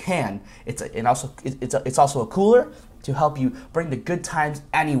in a can. It's also a cooler to help you bring the good times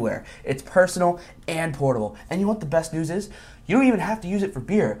anywhere. It's personal and portable. And you know what the best news is? You don't even have to use it for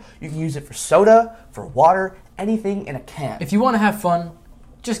beer. You can use it for soda, for water, anything in a can. If you want to have fun,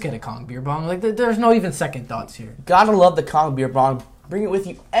 just get a Kong Beer Bong. Like, there's no even second thoughts here. Gotta love the Kong Beer Bong. Bring it with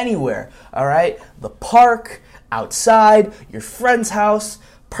you anywhere, all right? The park, outside, your friend's house,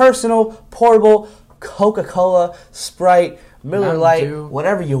 personal, portable, Coca-Cola, Sprite, Miller Lite,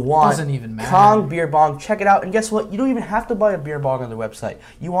 whatever you want. Doesn't even matter. Kong Beer Bong, check it out. And guess what? You don't even have to buy a beer bong on their website.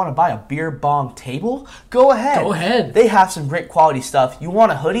 You want to buy a beer bong table? Go ahead. Go ahead. They have some great quality stuff. You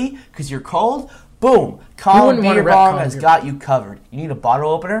want a hoodie because you're cold? Boom. Kong Beer Bong has got you covered. You need a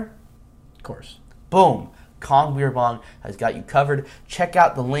bottle opener? Of course. Boom. Kong Beer Bong has got you covered. Check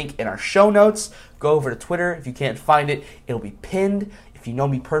out the link in our show notes. Go over to Twitter. If you can't find it, it'll be pinned. If you know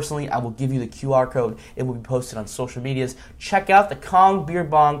me personally, I will give you the QR code. It will be posted on social medias. Check out the Kong Beer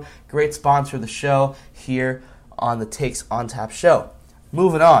Bong. Great sponsor of the show here on the Takes on Tap show.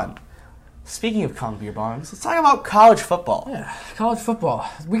 Moving on. Speaking of Kong Beer Bongs, let's talk about college football. Yeah, college football.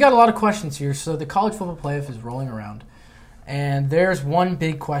 We got a lot of questions here. So the college football playoff is rolling around. And there's one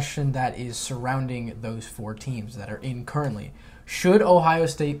big question that is surrounding those 4 teams that are in currently. Should Ohio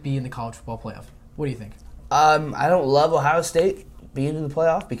State be in the college football playoff? What do you think? I don't love Ohio State being in the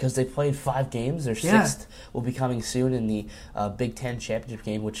playoff because they played 5 games. Their 6th will be coming soon in the Big Ten championship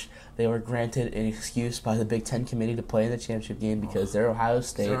game, which they were granted an excuse by the Big Ten committee to play in the championship game because they're Ohio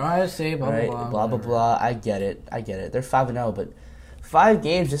State. They're Ohio State, blah, right? blah, blah. I get it. They're 5-0, but 5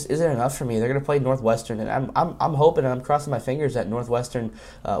 games just isn't enough for me. They're going to play Northwestern, and I'm hoping and I'm crossing my fingers that Northwestern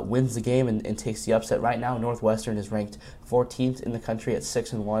wins the game and takes the upset. Right now, Northwestern is ranked 14th in the country at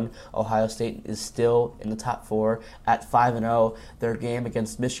 6-1. Ohio State is still in the top 4 at 5-0. Their game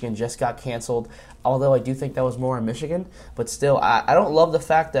against Michigan just got canceled, although I do think that was more in Michigan. But still, I don't love the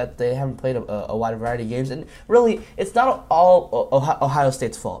fact that they haven't played a wide variety of games. And really, it's not all Ohio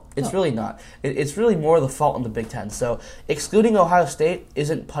State's fault. It's really not. It's really more the fault in the Big Ten. So excluding Ohio State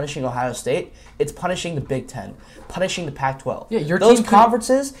isn't punishing Ohio State. It's punishing the Big Ten, punishing the Pac-12. Yeah, those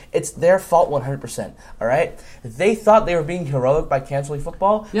conferences, it's their fault 100%. All right? They thought they were being heroic by canceling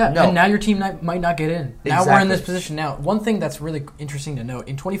football. Yeah, no. And now your team might not get in. Now Exactly. we're in this position now. One thing that's really interesting to note,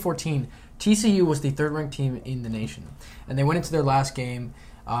 in 2014, TCU was the 3rd-ranked team in the nation. And they went into their last game.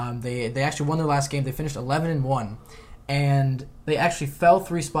 They actually won their last game. They finished 11-1. And they actually fell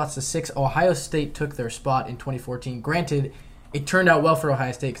 3 spots to 6. Ohio State took their spot in 2014. Granted, it turned out well for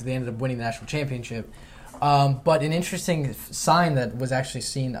Ohio State because they ended up winning the national championship. But an interesting sign that was actually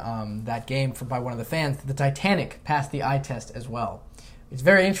seen that game by one of the fans, the Titanic passed the eye test as well. It's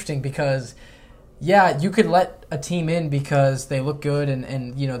very interesting because, yeah, you could let a team in because they look good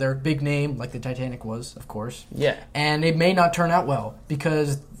and you know, they're a big name, like the Titanic was, of course. Yeah. And it may not turn out well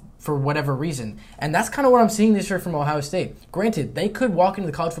because for whatever reason. And that's kind of what I'm seeing this year from Ohio State. Granted, they could walk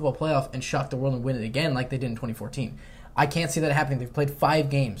into the college football playoff and shock the world and win it again like they did in 2014. I can't see that happening. They've played 5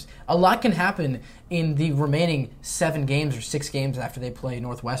 games. A lot can happen in the remaining 7 games or 6 games after they play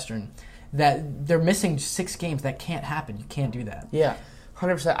Northwestern. That they're missing 6 games. That can't happen. You can't do that. Yeah,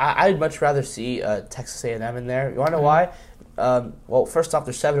 100%. I'd much rather see Texas A&M in there. You want to know why? Well, first off,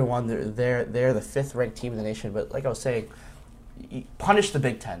 they're 7-1. They're the 5th-ranked team in the nation. But like I was saying, punish the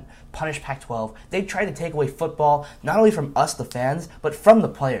Big Ten, punish Pac-12. They tried to take away football, not only from us, the fans, but from the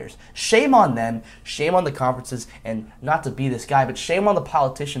players. Shame on them, shame on the conferences, and not to be this guy, but shame on the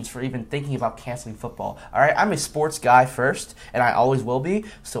politicians for even thinking about canceling football. All right, I'm a sports guy first, and I always will be,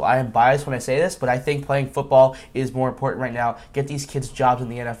 so I am biased when I say this, but I think playing football is more important right now. Get these kids jobs in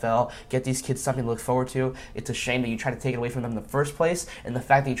the NFL, get these kids something to look forward to. It's a shame that you try to take it away from them in the first place, and the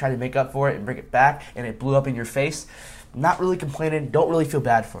fact that you try to make up for it and bring it back, and it blew up in your face. Not really complaining. Don't really feel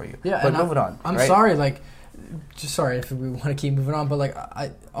bad for you. Yeah, but moving on. I'm sorry. Just sorry if we want to keep moving on.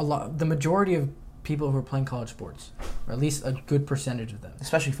 But the majority of people who are playing college sports, or at least a good percentage of them,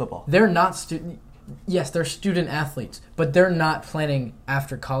 especially football, they're not student. Yes, they're student athletes, but they're not planning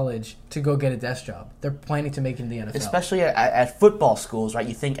after college to go get a desk job. They're planning to make it in the NFL. Especially at football schools, right?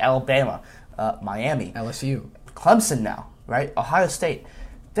 You think Alabama, Miami, LSU, Clemson now, right? Ohio State.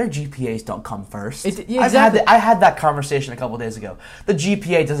 Their GPAs don't come first. Exactly. I had that conversation a couple days ago. The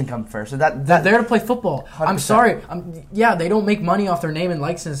GPA doesn't come first. So they're there to play football. 100%. I'm sorry. They don't make money off their name and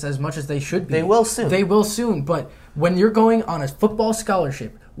likeness as much as they should be. They will soon. They will soon. But when you're going on a football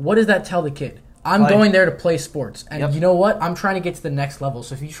scholarship, what does that tell the kid? I'm going there to play sports, and you know what? I'm trying to get to the next level.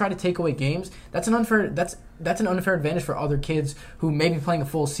 So if you try to take away games, that's an unfair advantage for other kids who may be playing a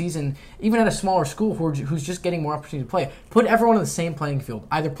full season, even at a smaller school who's just getting more opportunity to play. Put everyone on the same playing field.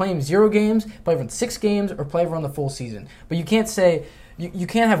 Either play them 0 games, play everyone 6 games, or play everyone the full season. But you can't say you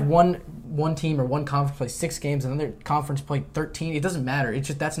can't have one team or one conference play 6 games and another conference play 13. It doesn't matter. It's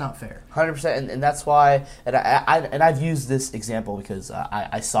just that's not fair. 100%, and that's why. And I've used this example because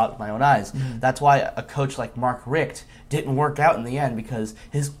I saw it with my own eyes. Mm-hmm. That's why a coach like Mark Richt didn't work out in the end because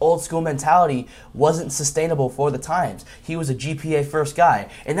his old school mentality wasn't sustainable for the times. He was a GPA first guy,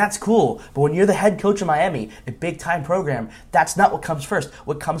 and that's cool. But when you're the head coach of Miami, a big time program, that's not what comes first.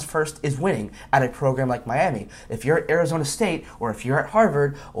 What comes first is winning at a program like Miami. If you're at Arizona State, or if you're at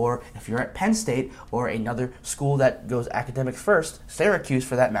Harvard, or if you're at Penn State, or another school that goes academics first, Syracuse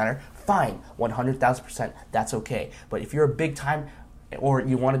for that matter, fine, 100,000%, that's okay. But if you're a big time or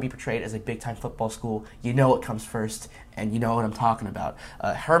you want to be portrayed as a big-time football school, you know what comes first, and you know what I'm talking about.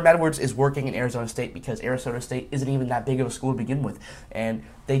 Herm Edwards is working in Arizona State because Arizona State isn't even that big of a school to begin with, and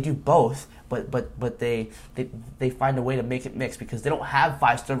they do both, but they find a way to make it mix because they don't have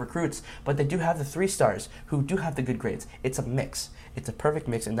 5-star recruits, but they do have the 3-stars who do have the good grades. It's a mix. It's a perfect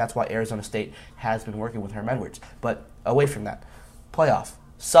mix, and that's why Arizona State has been working with Herm Edwards. But away from that, playoff,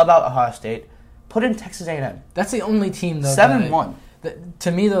 sub out Ohio State, put in Texas A&M. That's the only team, though. 7-1.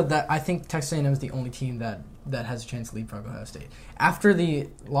 To me, though, that I think Texas A&M is the only team that has a chance to leapfrog Ohio State. After the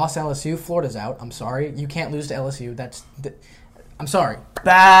loss to LSU, Florida's out. I'm sorry. You can't lose to LSU. I'm sorry.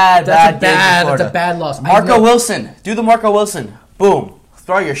 That's a bad loss. Marco Wilson. Do the Marco Wilson. Boom.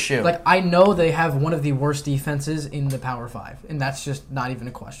 Throw your shoe. Like, I know they have one of the worst defenses in the Power 5, and that's just not even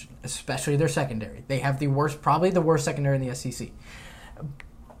a question, especially their secondary. They have probably the worst secondary in the SEC.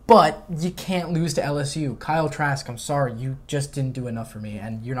 But you can't lose to LSU. Kyle Trask, I'm sorry, you just didn't do enough for me,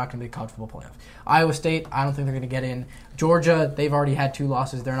 and you're not going to be a college football playoff. Iowa State, I don't think they're going to get in. Georgia, they've already had 2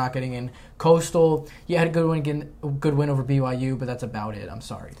 losses. They're not getting in. Coastal, you had a good win over BYU, but that's about it. I'm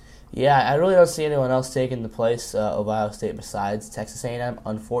sorry. Yeah, I really don't see anyone else taking the place of Ohio State besides Texas A&M,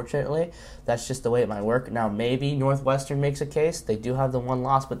 unfortunately. That's just the way it might work. Now, maybe Northwestern makes a case. They do have the 1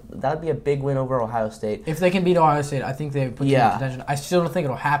 loss, but that would be a big win over Ohio State. If they can beat Ohio State, I think they would put you in contention. I still don't think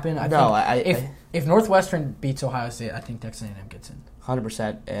it'll happen. If Northwestern beats Ohio State, I think Texas A&M gets in.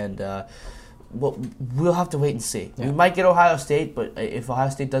 100%, and we'll have to wait and see. Yeah. We might get Ohio State, but if Ohio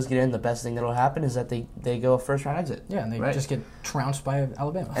State does get in, the best thing that will happen is that they go a first-round exit. Yeah, and they just get trounced by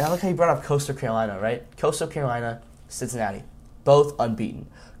Alabama. And I like how you brought up Coastal Carolina, right? Coastal Carolina, Cincinnati, both unbeaten.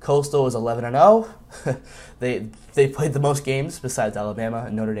 Coastal is 11-0. They played the most games besides Alabama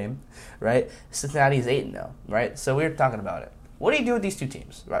and Notre Dame, right? Cincinnati is 8-0, right? So we were talking about it. What do you do with these 2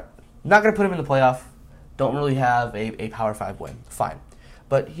 teams, right? Not going to put them in the playoff. Don't really have a Power 5 win. Fine.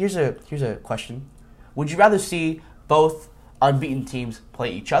 But here's a question. Would you rather see both unbeaten teams play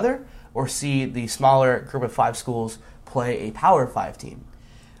each other or see the smaller group of 5 schools play a Power 5 team?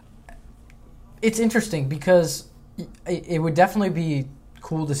 It's interesting because it would definitely be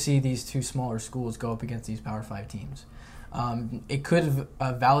cool to see these 2 smaller schools go up against these Power 5 teams. It could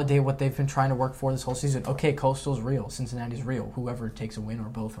validate what they've been trying to work for this whole season. Okay, Coastal's real. Cincinnati's real. Whoever takes a win or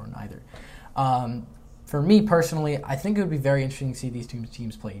both or neither. For me personally, I think it would be very interesting to see these 2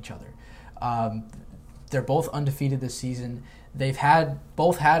 teams play each other. They're both undefeated this season. They've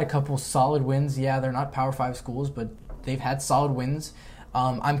both had a couple solid wins. Yeah, they're not Power 5 schools, but they've had solid wins.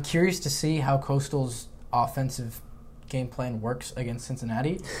 I'm curious to see how Coastal's offensive game plan works against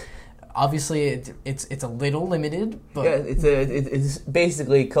Cincinnati. Obviously, it's a little limited, but yeah, it's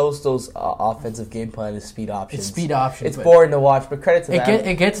basically Coastal's offensive game plan is speed options. It's speed options. It's boring to watch, but credit to them.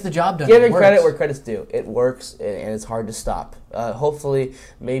 It gets the job done. Giving credit where credit's due. It works, and it's hard to stop. Hopefully,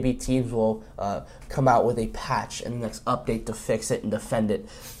 maybe teams will come out with a patch and the next update to fix it and defend it.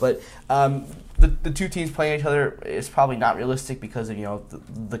 But the 2 teams playing each other is probably not realistic because of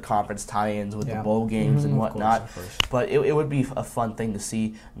the conference tie-ins with the bowl games and whatnot. Of course. But it would be a fun thing to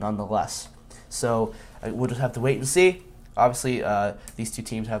see nonetheless. So we'll just have to wait and see. Obviously, these 2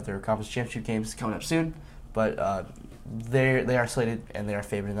 teams have their conference championship games coming up soon, but they are slated and they are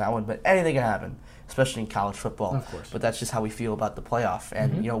favored in that one. But anything can happen, especially in college football. Of course. But that's just how we feel about the playoff.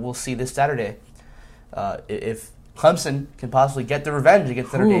 And we'll see this Saturday if Clemson can possibly get the revenge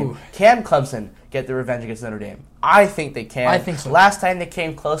against Notre Dame. Can Clemson get the revenge against Notre Dame? I think they can. I think so. Last time they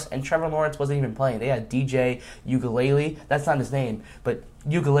came close, and Trevor Lawrence wasn't even playing. They had DJ Ukulele. That's not his name, but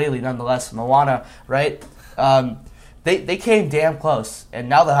Ukulele nonetheless. Moana, right? They came damn close, and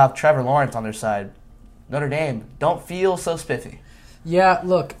now they'll have Trevor Lawrence on their side. Notre Dame, don't feel so spiffy. Yeah,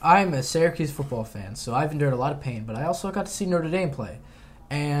 look, I'm a Syracuse football fan, so I've endured a lot of pain, but I also got to see Notre Dame play.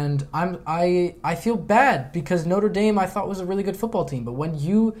 And I feel bad because Notre Dame I thought was a really good football team. But when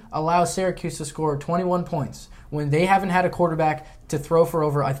you allow Syracuse to score 21 points, when they haven't had a quarterback to throw for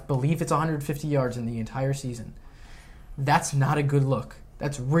over, I believe it's 150 yards in the entire season, that's not a good look.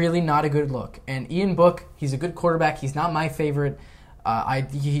 That's really not a good look. And Ian Book, he's a good quarterback. He's not my favorite.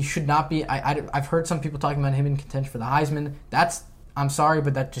 He should not be. I've heard some people talking about him in contention for the Heisman. I'm sorry,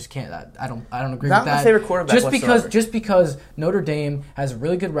 but that just can't. I don't agree with that. Not my favorite quarterback Just because Notre Dame has a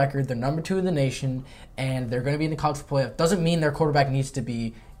really good record, they're number 2 in the nation, and they're going to be in the college football playoff, doesn't mean their quarterback needs to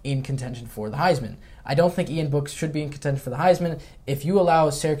be in contention for the Heisman. I don't think Ian Book should be in contention for the Heisman. If you allow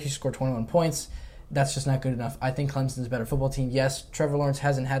Syracuse to score 21 points, that's just not good enough. I think Clemson's a better football team. Yes, Trevor Lawrence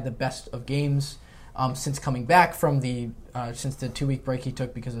hasn't had the best of games since coming back from since the 2-week break he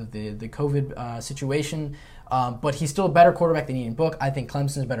took because of the COVID situation. But he's still a better quarterback than Ian Book. I think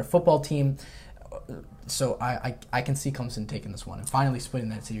Clemson's a better football team. So I can see Clemson taking this one and finally splitting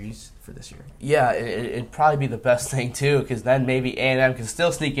that series for this year. Yeah, it'd probably be the best thing, too, because then maybe A&M can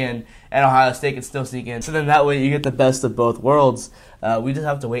still sneak in and Ohio State can still sneak in. So then that way you get the best of both worlds. We just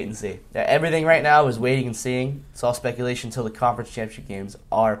have to wait and see. Everything right now is waiting and seeing. It's all speculation until the conference championship games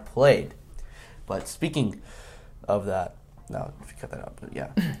are played. But speaking of that, no, if you cut that out, but yeah,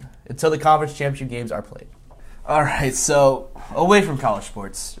 until the conference championship games are played. All right, so away from college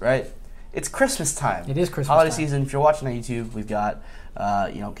sports, right? It's Christmas time. It is Christmas Holiday time. season. If you're watching on YouTube, we've got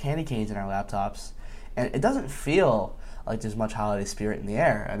candy canes in our laptops, and it doesn't feel like there's much holiday spirit in the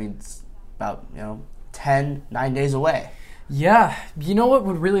air. I mean, it's about 9 days away. Yeah, you know what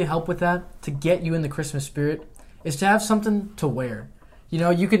would really help with that to get you in the Christmas spirit is to have something to wear.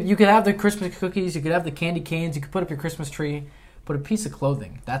 You could have the Christmas cookies, you could have the candy canes, you could put up your Christmas tree, but a piece of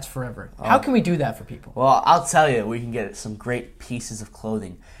clothing, that's forever. How can we do that for people? Well, I'll tell you, we can get some great pieces of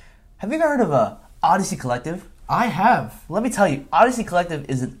clothing. Have you ever heard of Odyssey Collective? I have. Let me tell you, Odyssey Collective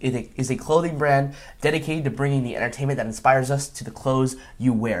is a clothing brand dedicated to bringing the entertainment that inspires us to the clothes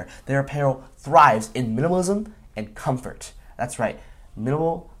you wear. Their apparel thrives in minimalism and comfort. That's right,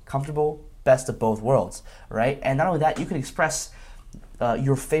 minimal, comfortable, best of both worlds, right? And not only that, you can express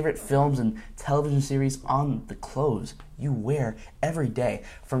your favorite films and television series on the clothes you wear every day.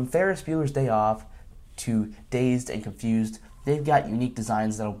 From Ferris Bueller's Day Off to Dazed and Confused, they've got unique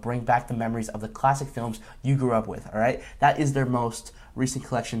designs that'll bring back the memories of the classic films you grew up with, all right? That is their most recent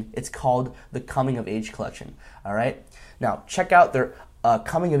collection. It's called the Coming of Age Collection, all right? Now, check out their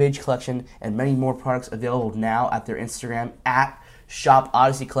Coming of Age Collection and many more products available now at their Instagram at Shop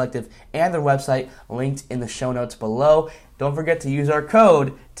Odyssey Collective and their website linked in the show notes below. Don't forget to use our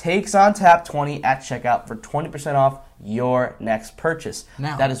code TAKESONTAP20 at checkout for 20% off your next purchase.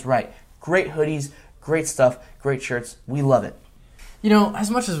 Now, that is right. Great hoodies, great stuff, great shirts. We love it.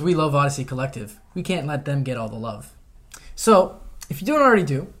 As much as we love Odyssey Collective, we can't let them get all the love. So, if you don't already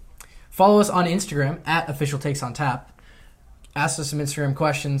do, follow us on Instagram at OfficialTakesOnTap. Ask us some Instagram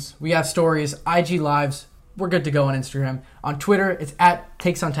questions. We have stories, IG lives. We're good to go on Instagram. On Twitter, it's at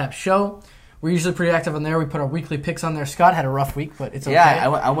TakesOnTapShow. We're usually pretty active on there. We put our weekly picks on there. Scott had a rough week, but it's okay. Yeah,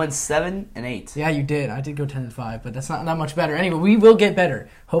 I went 7-8. Yeah, you did. I did go 10-5, but that's not that much better. Anyway, we will get better.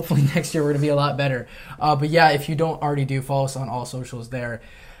 Hopefully next year we're going to be a lot better. But yeah, if you don't already do, follow us on all socials there.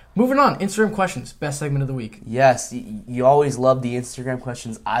 Moving on, Instagram questions, best segment of the week. Yes, you always love the Instagram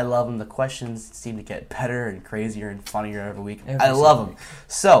questions. I love them. The questions seem to get better and crazier and funnier every week. I love them.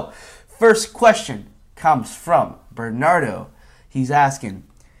 So, first question comes from Bernardo. He's asking,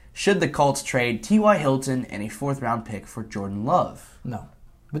 should the Colts trade T.Y. Hilton and a 4th-round pick for Jordan Love? No,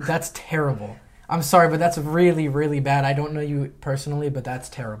 but that's terrible. I'm sorry, but that's really, really bad. I don't know you personally, but that's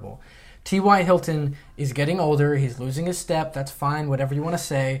terrible. T.Y. Hilton is getting older. He's losing his step. That's fine, whatever you want to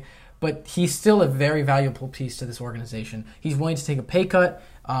say. But he's still a very valuable piece to this organization. He's willing to take a pay cut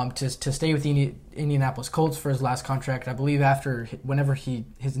to stay with the Indianapolis Colts for his last contract. I believe whenever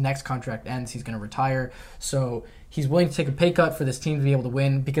his next contract ends, he's going to retire. So he's willing to take a pay cut for this team to be able to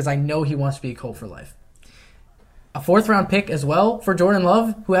win because I know he wants to be a Colt for life. A 4th-round pick as well for Jordan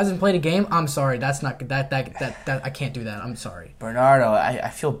Love, who hasn't played a game. I'm sorry, that's not that I can't do that. I'm sorry, Bernardo. I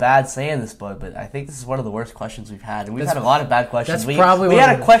feel bad saying this, but I think this is one of the worst questions we've had, and we've had a lot of bad questions. We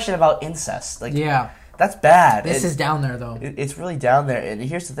had a question about incest. Yeah, that's bad. This is down there though. It's really down there, and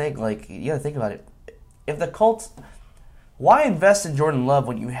here's the thing: you got to think about it. If the Colts, why invest in Jordan Love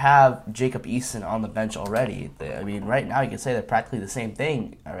when you have Jacob Eason on the bench already? I mean, right now you can say they're practically the same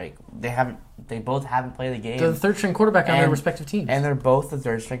thing. All right, they both haven't played the game. They're the 3rd-string quarterback on their respective teams, and they're both the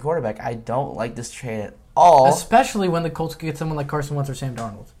 3rd-string quarterback. I don't like this trade at all, especially when the Colts could get someone like Carson Wentz or Sam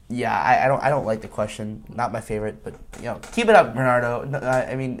Darnold. Yeah, I don't like the question. Not my favorite, but keep it up, Bernardo.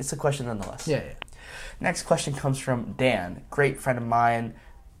 I mean, it's a question nonetheless. Yeah. Next question comes from Dan, great friend of mine.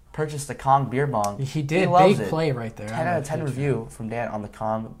 Purchased the Kong beer bong. He did. Big play right there. 10 out of 10 review from Dan on the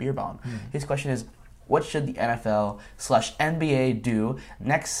Kong beer bong. His question is, what should the NFL/NBA do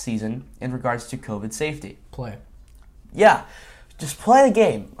next season in regards to COVID safety? Play. Yeah. Just play the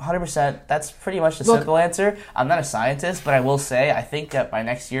game, 100%. That's pretty much the simple answer. I'm not a scientist, but I will say I think that by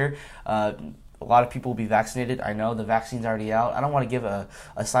next year, a lot of people will be vaccinated. I know the vaccine's already out. I don't want to give a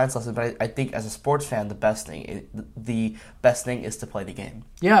science lesson, but I think as a sports fan, the best thing is to play the game.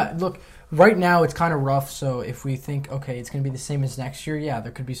 Yeah, look, right now it's kind of rough. So if we think, okay, it's going to be the same as next year, yeah,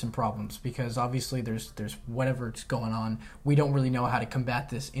 there could be some problems because obviously there's whatever's going on. We don't really know how to combat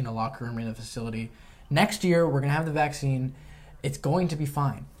this in a locker room, in a facility. Next year, we're going to have the vaccine. It's going to be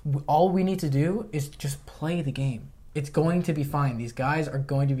fine. All we need to do is just play the game. It's going to be fine. These guys are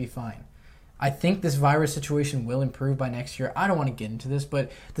going to be fine. I think this virus situation will improve by next year. I don't want to get into this,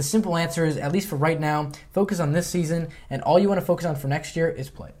 but the simple answer is, at least for right now, focus on this season, and all you want to focus on for next year is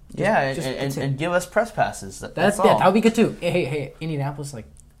play. And give us press passes. That's all. Yeah, that would be good too. Hey, Indianapolis,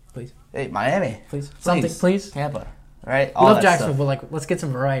 please. Hey, Miami. Please. Something, please. Tampa. Right? We love Jacksonville, but let's get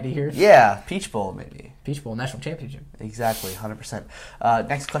some variety here. Yeah, Peach Bowl maybe. Peach Bowl, National Championship. Exactly, 100%.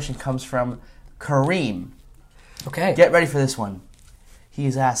 Next question comes from Kareem. Okay. Get ready for this one. He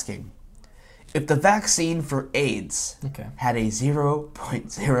is asking, if the vaccine for AIDS had a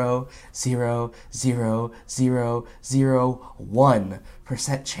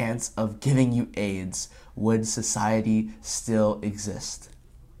 0.0000001% chance of giving you AIDS, would society still exist?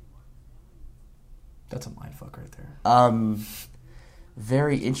 That's a mindfuck right there.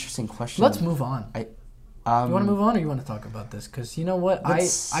 Very interesting question. Let's move on. You want to move on, or you want to talk about this? Because you know what,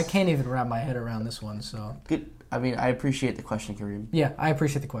 I can't even wrap my head around this one. So good. I mean, I appreciate the question, Kareem. Yeah, I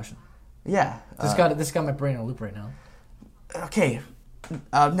appreciate the question. Yeah, this got my brain in a loop right now. Okay,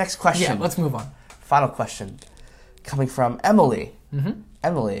 next question. Yeah, let's move on. Final question, coming from Emily. Mm-hmm.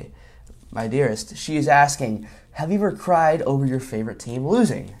 Emily, my dearest, she is asking, have you ever cried over your favorite team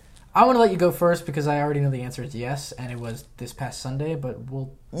losing? I want to let you go first because I already know the answer is yes, and it was this past Sunday. But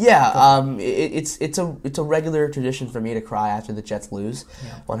we'll it's a regular tradition for me to cry after the Jets lose,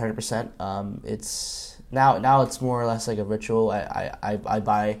 100%. It's now it's more or less like a ritual. I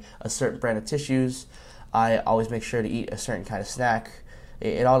buy a certain brand of tissues. I always make sure to eat a certain kind of snack.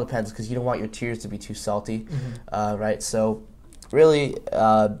 It all depends because you don't want your tears to be too salty, right? So really,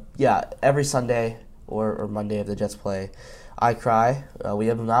 every Sunday or Monday if the Jets play, I cry. We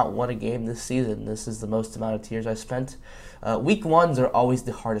have not won a game this season. This is the most amount of tears I spent. Week ones are always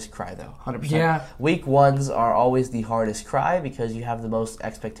the hardest cry, though, 100%. Yeah. Week ones are always the hardest cry because you have the most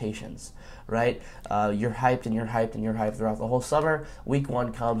expectations, right? You're hyped and you're hyped and you're hyped throughout the whole summer. Week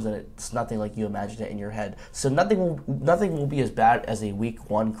one comes and it's nothing like you imagined it in your head. So nothing will be as bad as a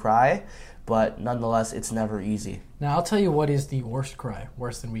week one cry, but nonetheless, it's never easy. Now, I'll tell you what is the worst cry,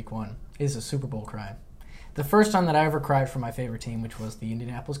 worse than week one, is a Super Bowl cry. The first time that I ever cried for my favorite team, which was the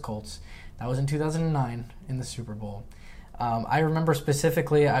Indianapolis Colts, that was in 2009 in the Super Bowl. I remember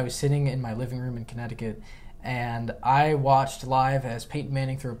specifically I was sitting in my living room in Connecticut, and I watched live as Peyton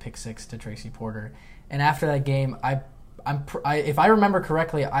Manning threw a pick six to Tracy Porter. And after that game, if I remember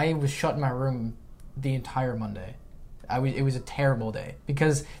correctly, I was shut in my room the entire Monday. It was a terrible day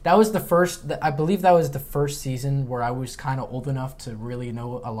because that was I believe that was the first season where I was kind of old enough to really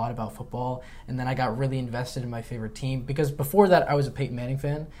know a lot about football, and then I got really invested in my favorite team because before that I was a Peyton Manning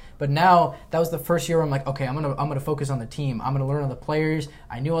fan, but now that was the first year where I'm like, okay, I'm gonna focus on the team. I'm gonna learn on the players.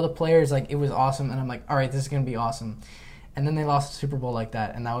 I knew all the players, like it was awesome, and I'm like, all right, this is gonna be awesome. And then they lost the Super Bowl like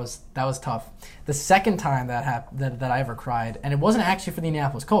that, and that was tough. The second time that I ever cried, and it wasn't actually for the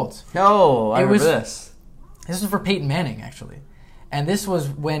Indianapolis Colts. No, I remember this. This was for Peyton Manning, actually. And this was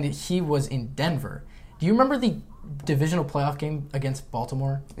when he was in Denver. Do you remember the divisional playoff game against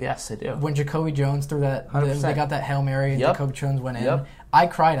Baltimore? Yes, I do. When Jacoby Jones threw that, they got that Hail Mary and Jacoby Jones went in. Yep. I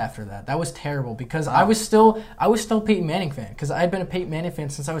cried after that. That was terrible because I was still a Peyton Manning fan because I had been a Peyton Manning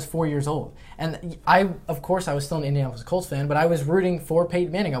fan since I was 4 years old. And of course, I was still an Indianapolis Colts fan, but I was rooting for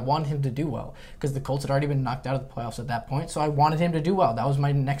Peyton Manning. I wanted him to do well because the Colts had already been knocked out of the playoffs at that point, so I wanted him to do well. That was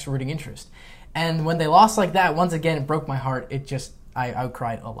my next rooting interest. And when they lost like that, once again, it broke my heart. I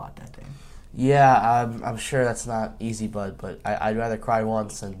cried a lot that day. Yeah, I'm sure that's not easy, bud, but I'd rather cry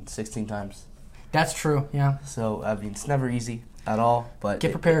once than 16 times. That's true, yeah. So, I mean, it's never easy at all, but...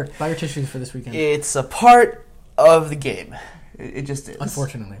 Get prepared. Buy your tissues for this weekend. It's a part of the game. It just is.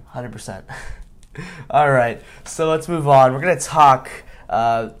 Unfortunately. 100%. All right, so let's move on. We're going to talk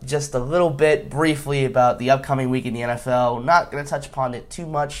just a little bit briefly about the upcoming week in the NFL. We're not going to touch upon it too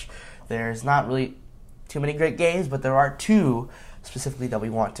much. There's not really too many great games, but there are two specifically that we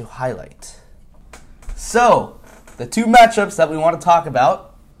want to highlight. So, the two matchups that we want to talk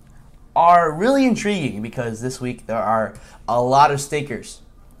about are really intriguing because this week there are a lot of stakers.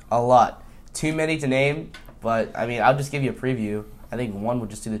 A lot. Too many to name, but I mean, I'll just give you a preview. I think one would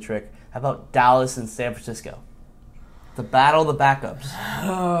just do the trick. How about Dallas and San Francisco? The battle of the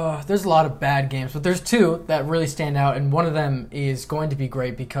backups. There's a lot of bad games, but there's two that really stand out, and one of them is going to be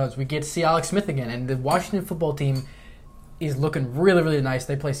great because we get to see Alex Smith again, and the Washington football team is looking really, really nice.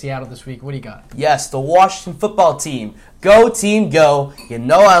 They play Seattle this week. What do you got? Yes, the Washington football team. Go, team, go. You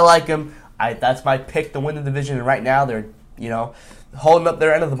know I like them. That's my pick to win the division, and right now they're, holding up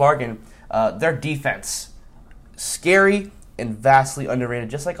their end of the bargain. Their defense, scary and vastly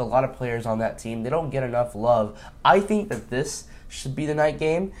underrated, just like a lot of players on that team. They don't get enough love. I think that this should be the night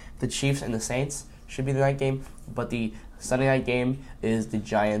game. The Chiefs and the Saints should be the night game, but the Sunday night game is the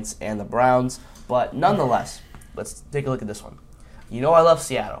Giants and the Browns. But nonetheless, let's take a look at this one. You know I love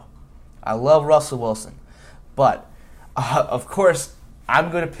Seattle. I love Russell Wilson. But, of course,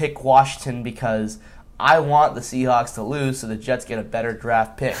 I'm going to pick Washington because I want the Seahawks to lose so the Jets get a better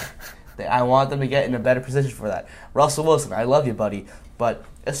draft pick. I want them to get in a better position for that. Russell Wilson, I love you, buddy. But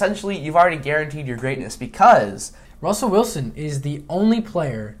essentially, you've already guaranteed your greatness because Russell Wilson is the only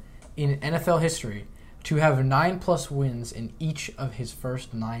player in NFL history to have 9+ wins in each of his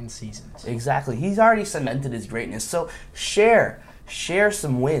first 9 seasons. Exactly. He's already cemented his greatness. So share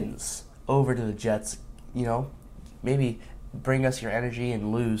some wins over to the Jets. You know, maybe bring us your energy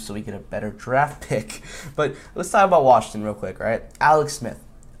and lose so we get a better draft pick. But let's talk about Washington real quick, all right? Alex Smith,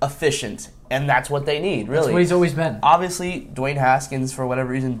 efficient, and that's what they need, really. That's what he's always been. Obviously, Dwayne Haskins, for whatever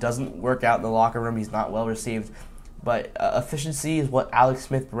reason, doesn't work out in the locker room. He's not well received. But efficiency is what Alex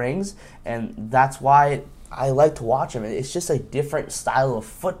Smith brings, and that's why I like to watch him. It's just a different style of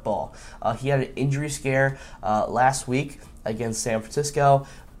football. He had an injury scare last week against San Francisco,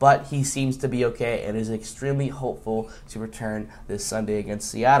 but he seems to be okay and is extremely hopeful to return this Sunday against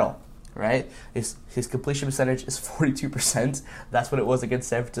Seattle. Right? His completion percentage is 42%. That's what it was against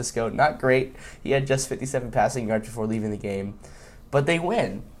San Francisco. Not great. He had just 57 passing yards before leaving the game. But they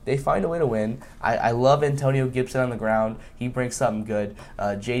win. They find a way to win. I love Antonio Gibson on the ground. He brings something good.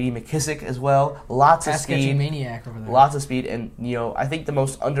 J.D. McKissick as well. Lots of speed. Maniac over there. Lots of speed. And, you know, I think the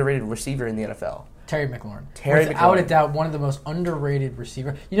most underrated receiver in the NFL. Terry McLaurin. Without a doubt, one of the most underrated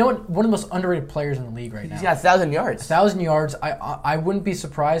receivers. You know what? One of the most underrated players in the league right now. He's got 1,000 yards. 1,000 yards. I wouldn't be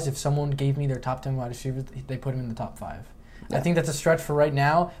surprised if someone gave me their top 10 wide receivers, they put him in the top 5. Yeah. I think that's a stretch for right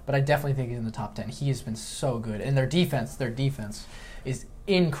now, but I definitely think he's in the top 10. He has been so good. And their defense is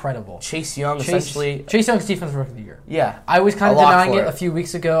incredible. Chase Young's defensive rookie of the year. Yeah. I was kind of denying it a few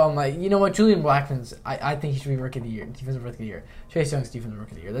weeks ago. I'm like, you know what, Julian Blackmon's, I think he should be rookie of the year, defensive rookie of the year. Chase Young's defensive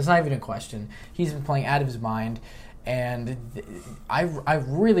rookie of the year. That's not even a question. He's been playing out of his mind, and I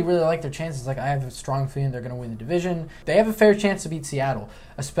really, really like their chances. Like, I have a strong feeling they're going to win the division. They have a fair chance to beat Seattle,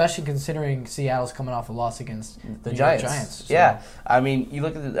 especially considering Seattle's coming off a loss against the Giants. So. Yeah, I mean, you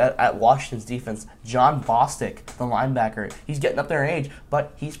look at Washington's defense. John Bostic, the linebacker, he's getting up there in age,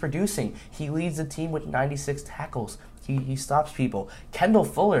 but he's producing. He leads the team with 96 tackles. He stops people. Kendall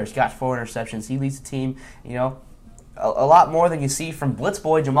Fuller's got 4 interceptions. He leads the team, you know, a lot more than you see from Blitz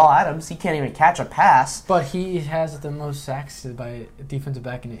boy Jamal Adams. He can't even catch a pass. But he has the most sacks by a defensive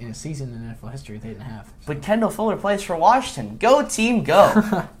back in a season in NFL history, with 8.5. But Kendall Fuller plays for Washington. Go team,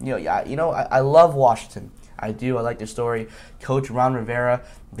 go! I love Washington. I do. I like their story. Coach Ron Rivera,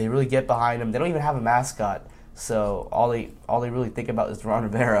 they really get behind him. They don't even have a mascot. So all they really think about is Ron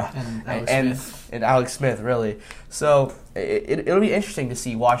Rivera and Alex Smith, really. So it'll be interesting to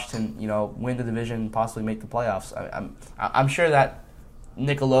see Washington, you know, win the division and possibly make the playoffs. I'm sure that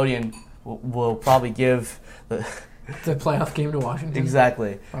Nickelodeon will probably give the playoff game to Washington.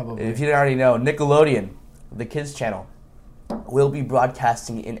 Exactly. Probably. If you didn't already know, Nickelodeon, the kids channel, will be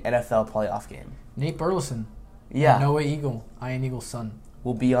broadcasting an NFL playoff game. Nate Burleson. Yeah. Noah Eagle, Ian Eagle's son,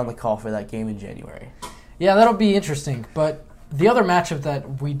 will be on the call for that game in January. Yeah, that'll be interesting. But the other matchup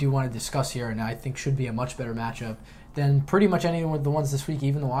that we do want to discuss here, and I think should be a much better matchup than pretty much any of the ones this week,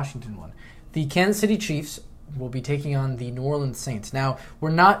 even the Washington one. The Kansas City Chiefs will be taking on the New Orleans Saints. Now,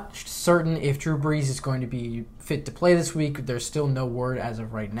 we're not certain if Drew Brees is going to be fit to play this week. There's still no word as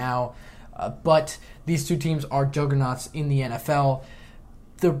of right now. But these two teams are juggernauts in the NFL.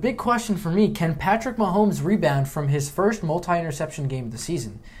 The big question for me, can Patrick Mahomes rebound from his first multi-interception game of the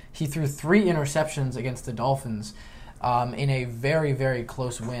season? He threw 3 interceptions against the Dolphins in a very, very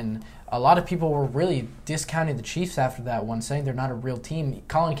close win. A lot of people were really discounting the Chiefs after that one, saying they're not a real team.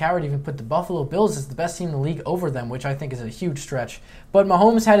 Colin Cowherd even put the Buffalo Bills as the best team in the league over them, which I think is a huge stretch. But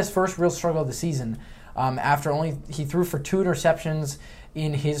Mahomes had his first real struggle of the season after he threw for 2 interceptions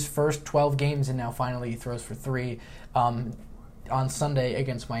in his first 12 games, and now finally he throws for 3. On Sunday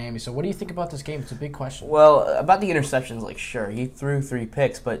against Miami. So what do you think about this game? It's a big question. Well, about the interceptions, like, sure, he threw 3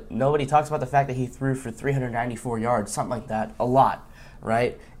 picks, but nobody talks about the fact that he threw for 394 yards, something like that, a lot,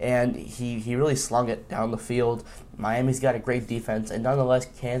 right? And he really slung it down the field. Miami's got a great defense, and nonetheless,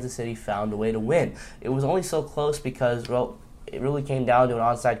 Kansas City found a way to win. It was only so close because, well, it really came down to an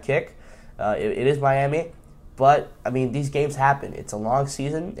onside kick. It is Miami. But, I mean, these games happen. It's a long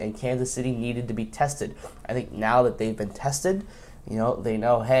season, and Kansas City needed to be tested. I think now that they've been tested, you know, they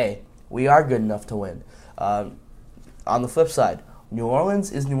know, hey, we are good enough to win. On the flip side, New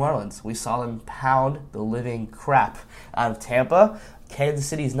Orleans is New Orleans. We saw them pound the living crap out of Tampa. Kansas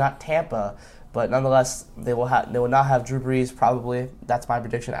City is not Tampa, but nonetheless, they will not have Drew Brees, probably. That's my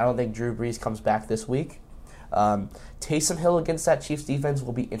prediction. I don't think Drew Brees comes back this week. Taysom Hill against that Chiefs defense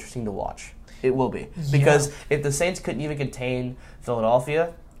will be interesting to watch. It will be. Because if the Saints couldn't even contain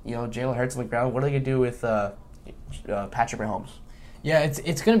Philadelphia, Jalen Hurts on the ground, what are they going to do with Patrick Mahomes? Yeah,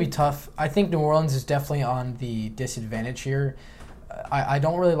 it's going to be tough. I think New Orleans is definitely on the disadvantage here. I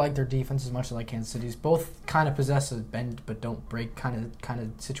don't really like their defense as much as I like Kansas City's. Both kind of possess a bend but don't break kind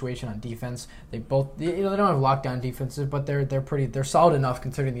of situation on defense. They both they don't have lockdown defenses, but they're solid enough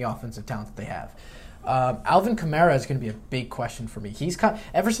considering the offensive talent that they have. Alvin Kamara is going to be a big question for me.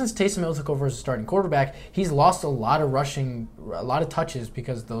 Ever since Taysom Hill took over as a starting quarterback, he's lost a lot of touches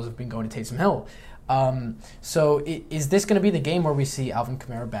because those have been going to Taysom Hill. So is this going to be the game where we see Alvin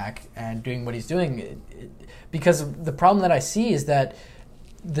Kamara back and doing what he's doing? Because the problem that I see is that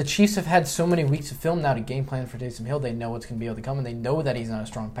the Chiefs have had so many weeks of film now to game plan for Taysom Hill. They know what's going to be able to come, and they know that he's not a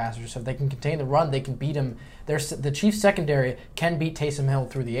strong passer. So if they can contain the run, they can beat him. The Chiefs secondary can beat Taysom Hill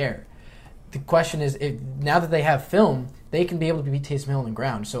through the air. The question is, now that they have film, they can be able to beat Taysom Hill on the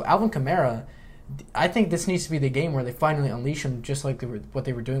ground. So Alvin Kamara, I think this needs to be the game where they finally unleash him, just like what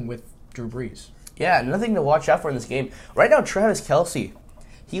they were doing with Drew Brees. Yeah, nothing to watch out for in this game. Right now, Travis Kelce,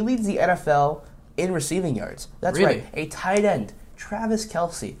 he leads the NFL in receiving yards. That's really? Right, a tight end, Travis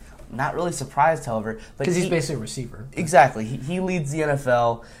Kelce. Not really surprised, however. Because he's basically a receiver. Exactly. He leads the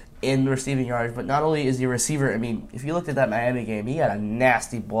NFL in receiving yards, but not only is he a receiver, I mean, if you looked at that Miami game, he had a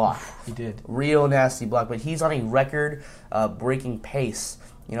nasty block. He did. Real nasty block, but he's on a record-breaking pace.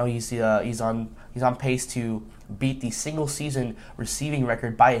 He's on pace to beat the single-season receiving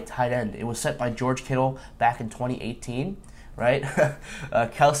record by a tight end. It was set by George Kittle back in 2018, right?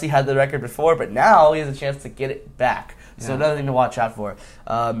 Kelce had the record before, but now he has a chance to get it back. So another thing to watch out for.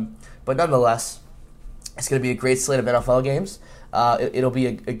 But nonetheless, it's going to be a great slate of NFL games. It'll be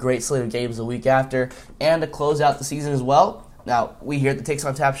a great slate of games the week after, and to close out the season as well. Now, we here at the Takes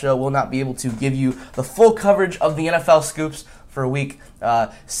on Tap show will not be able to give you the full coverage of the NFL scoops for week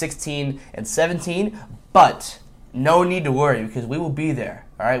 16 and 17, but no need to worry because we will be there.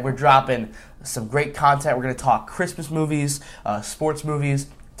 All right, we're dropping some great content. We're going to talk Christmas movies, sports movies,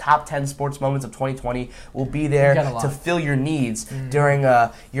 top 10 sports moments of 2020. We'll be there to fill your needs during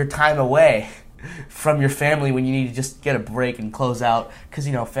your time away from your family when you need to just get a break and close out because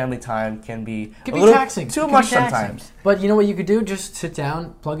family time can be taxing. Too much sometimes. But you know what you could do? Just sit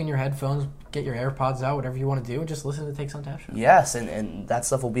down, plug in your headphones, get your AirPods out, whatever you want to do, and just listen to Takes on Tap show. Yes, and that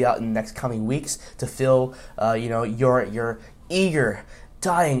stuff will be out in the next coming weeks to fill your eager,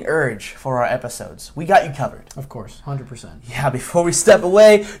 dying urge for our episodes. We got you covered. Of course, 100%. Yeah, before we step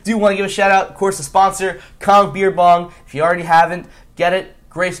away, do want to give a shout out, of course, the sponsor, Kong Beer Bong. If you already haven't, get it.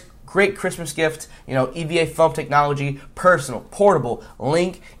 Great Christmas gift, EVA foam technology, personal, portable,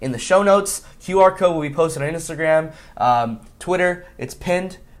 link in the show notes. QR code will be posted on Instagram, Twitter, it's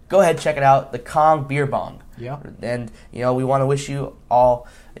pinned. Go ahead, check it out, the Kong Beer Bong. Yeah. And, we want to wish you all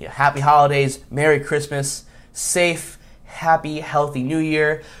happy holidays, Merry Christmas, safe, happy, healthy New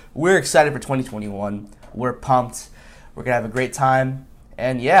Year. We're excited for 2021. We're pumped. We're going to have a great time.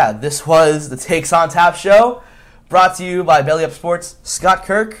 And, this was the Takes on Tap show. Brought to you by Belly Up Sports, Scott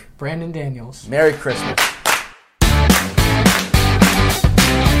Kirk, Brandon Daniels. Merry Christmas.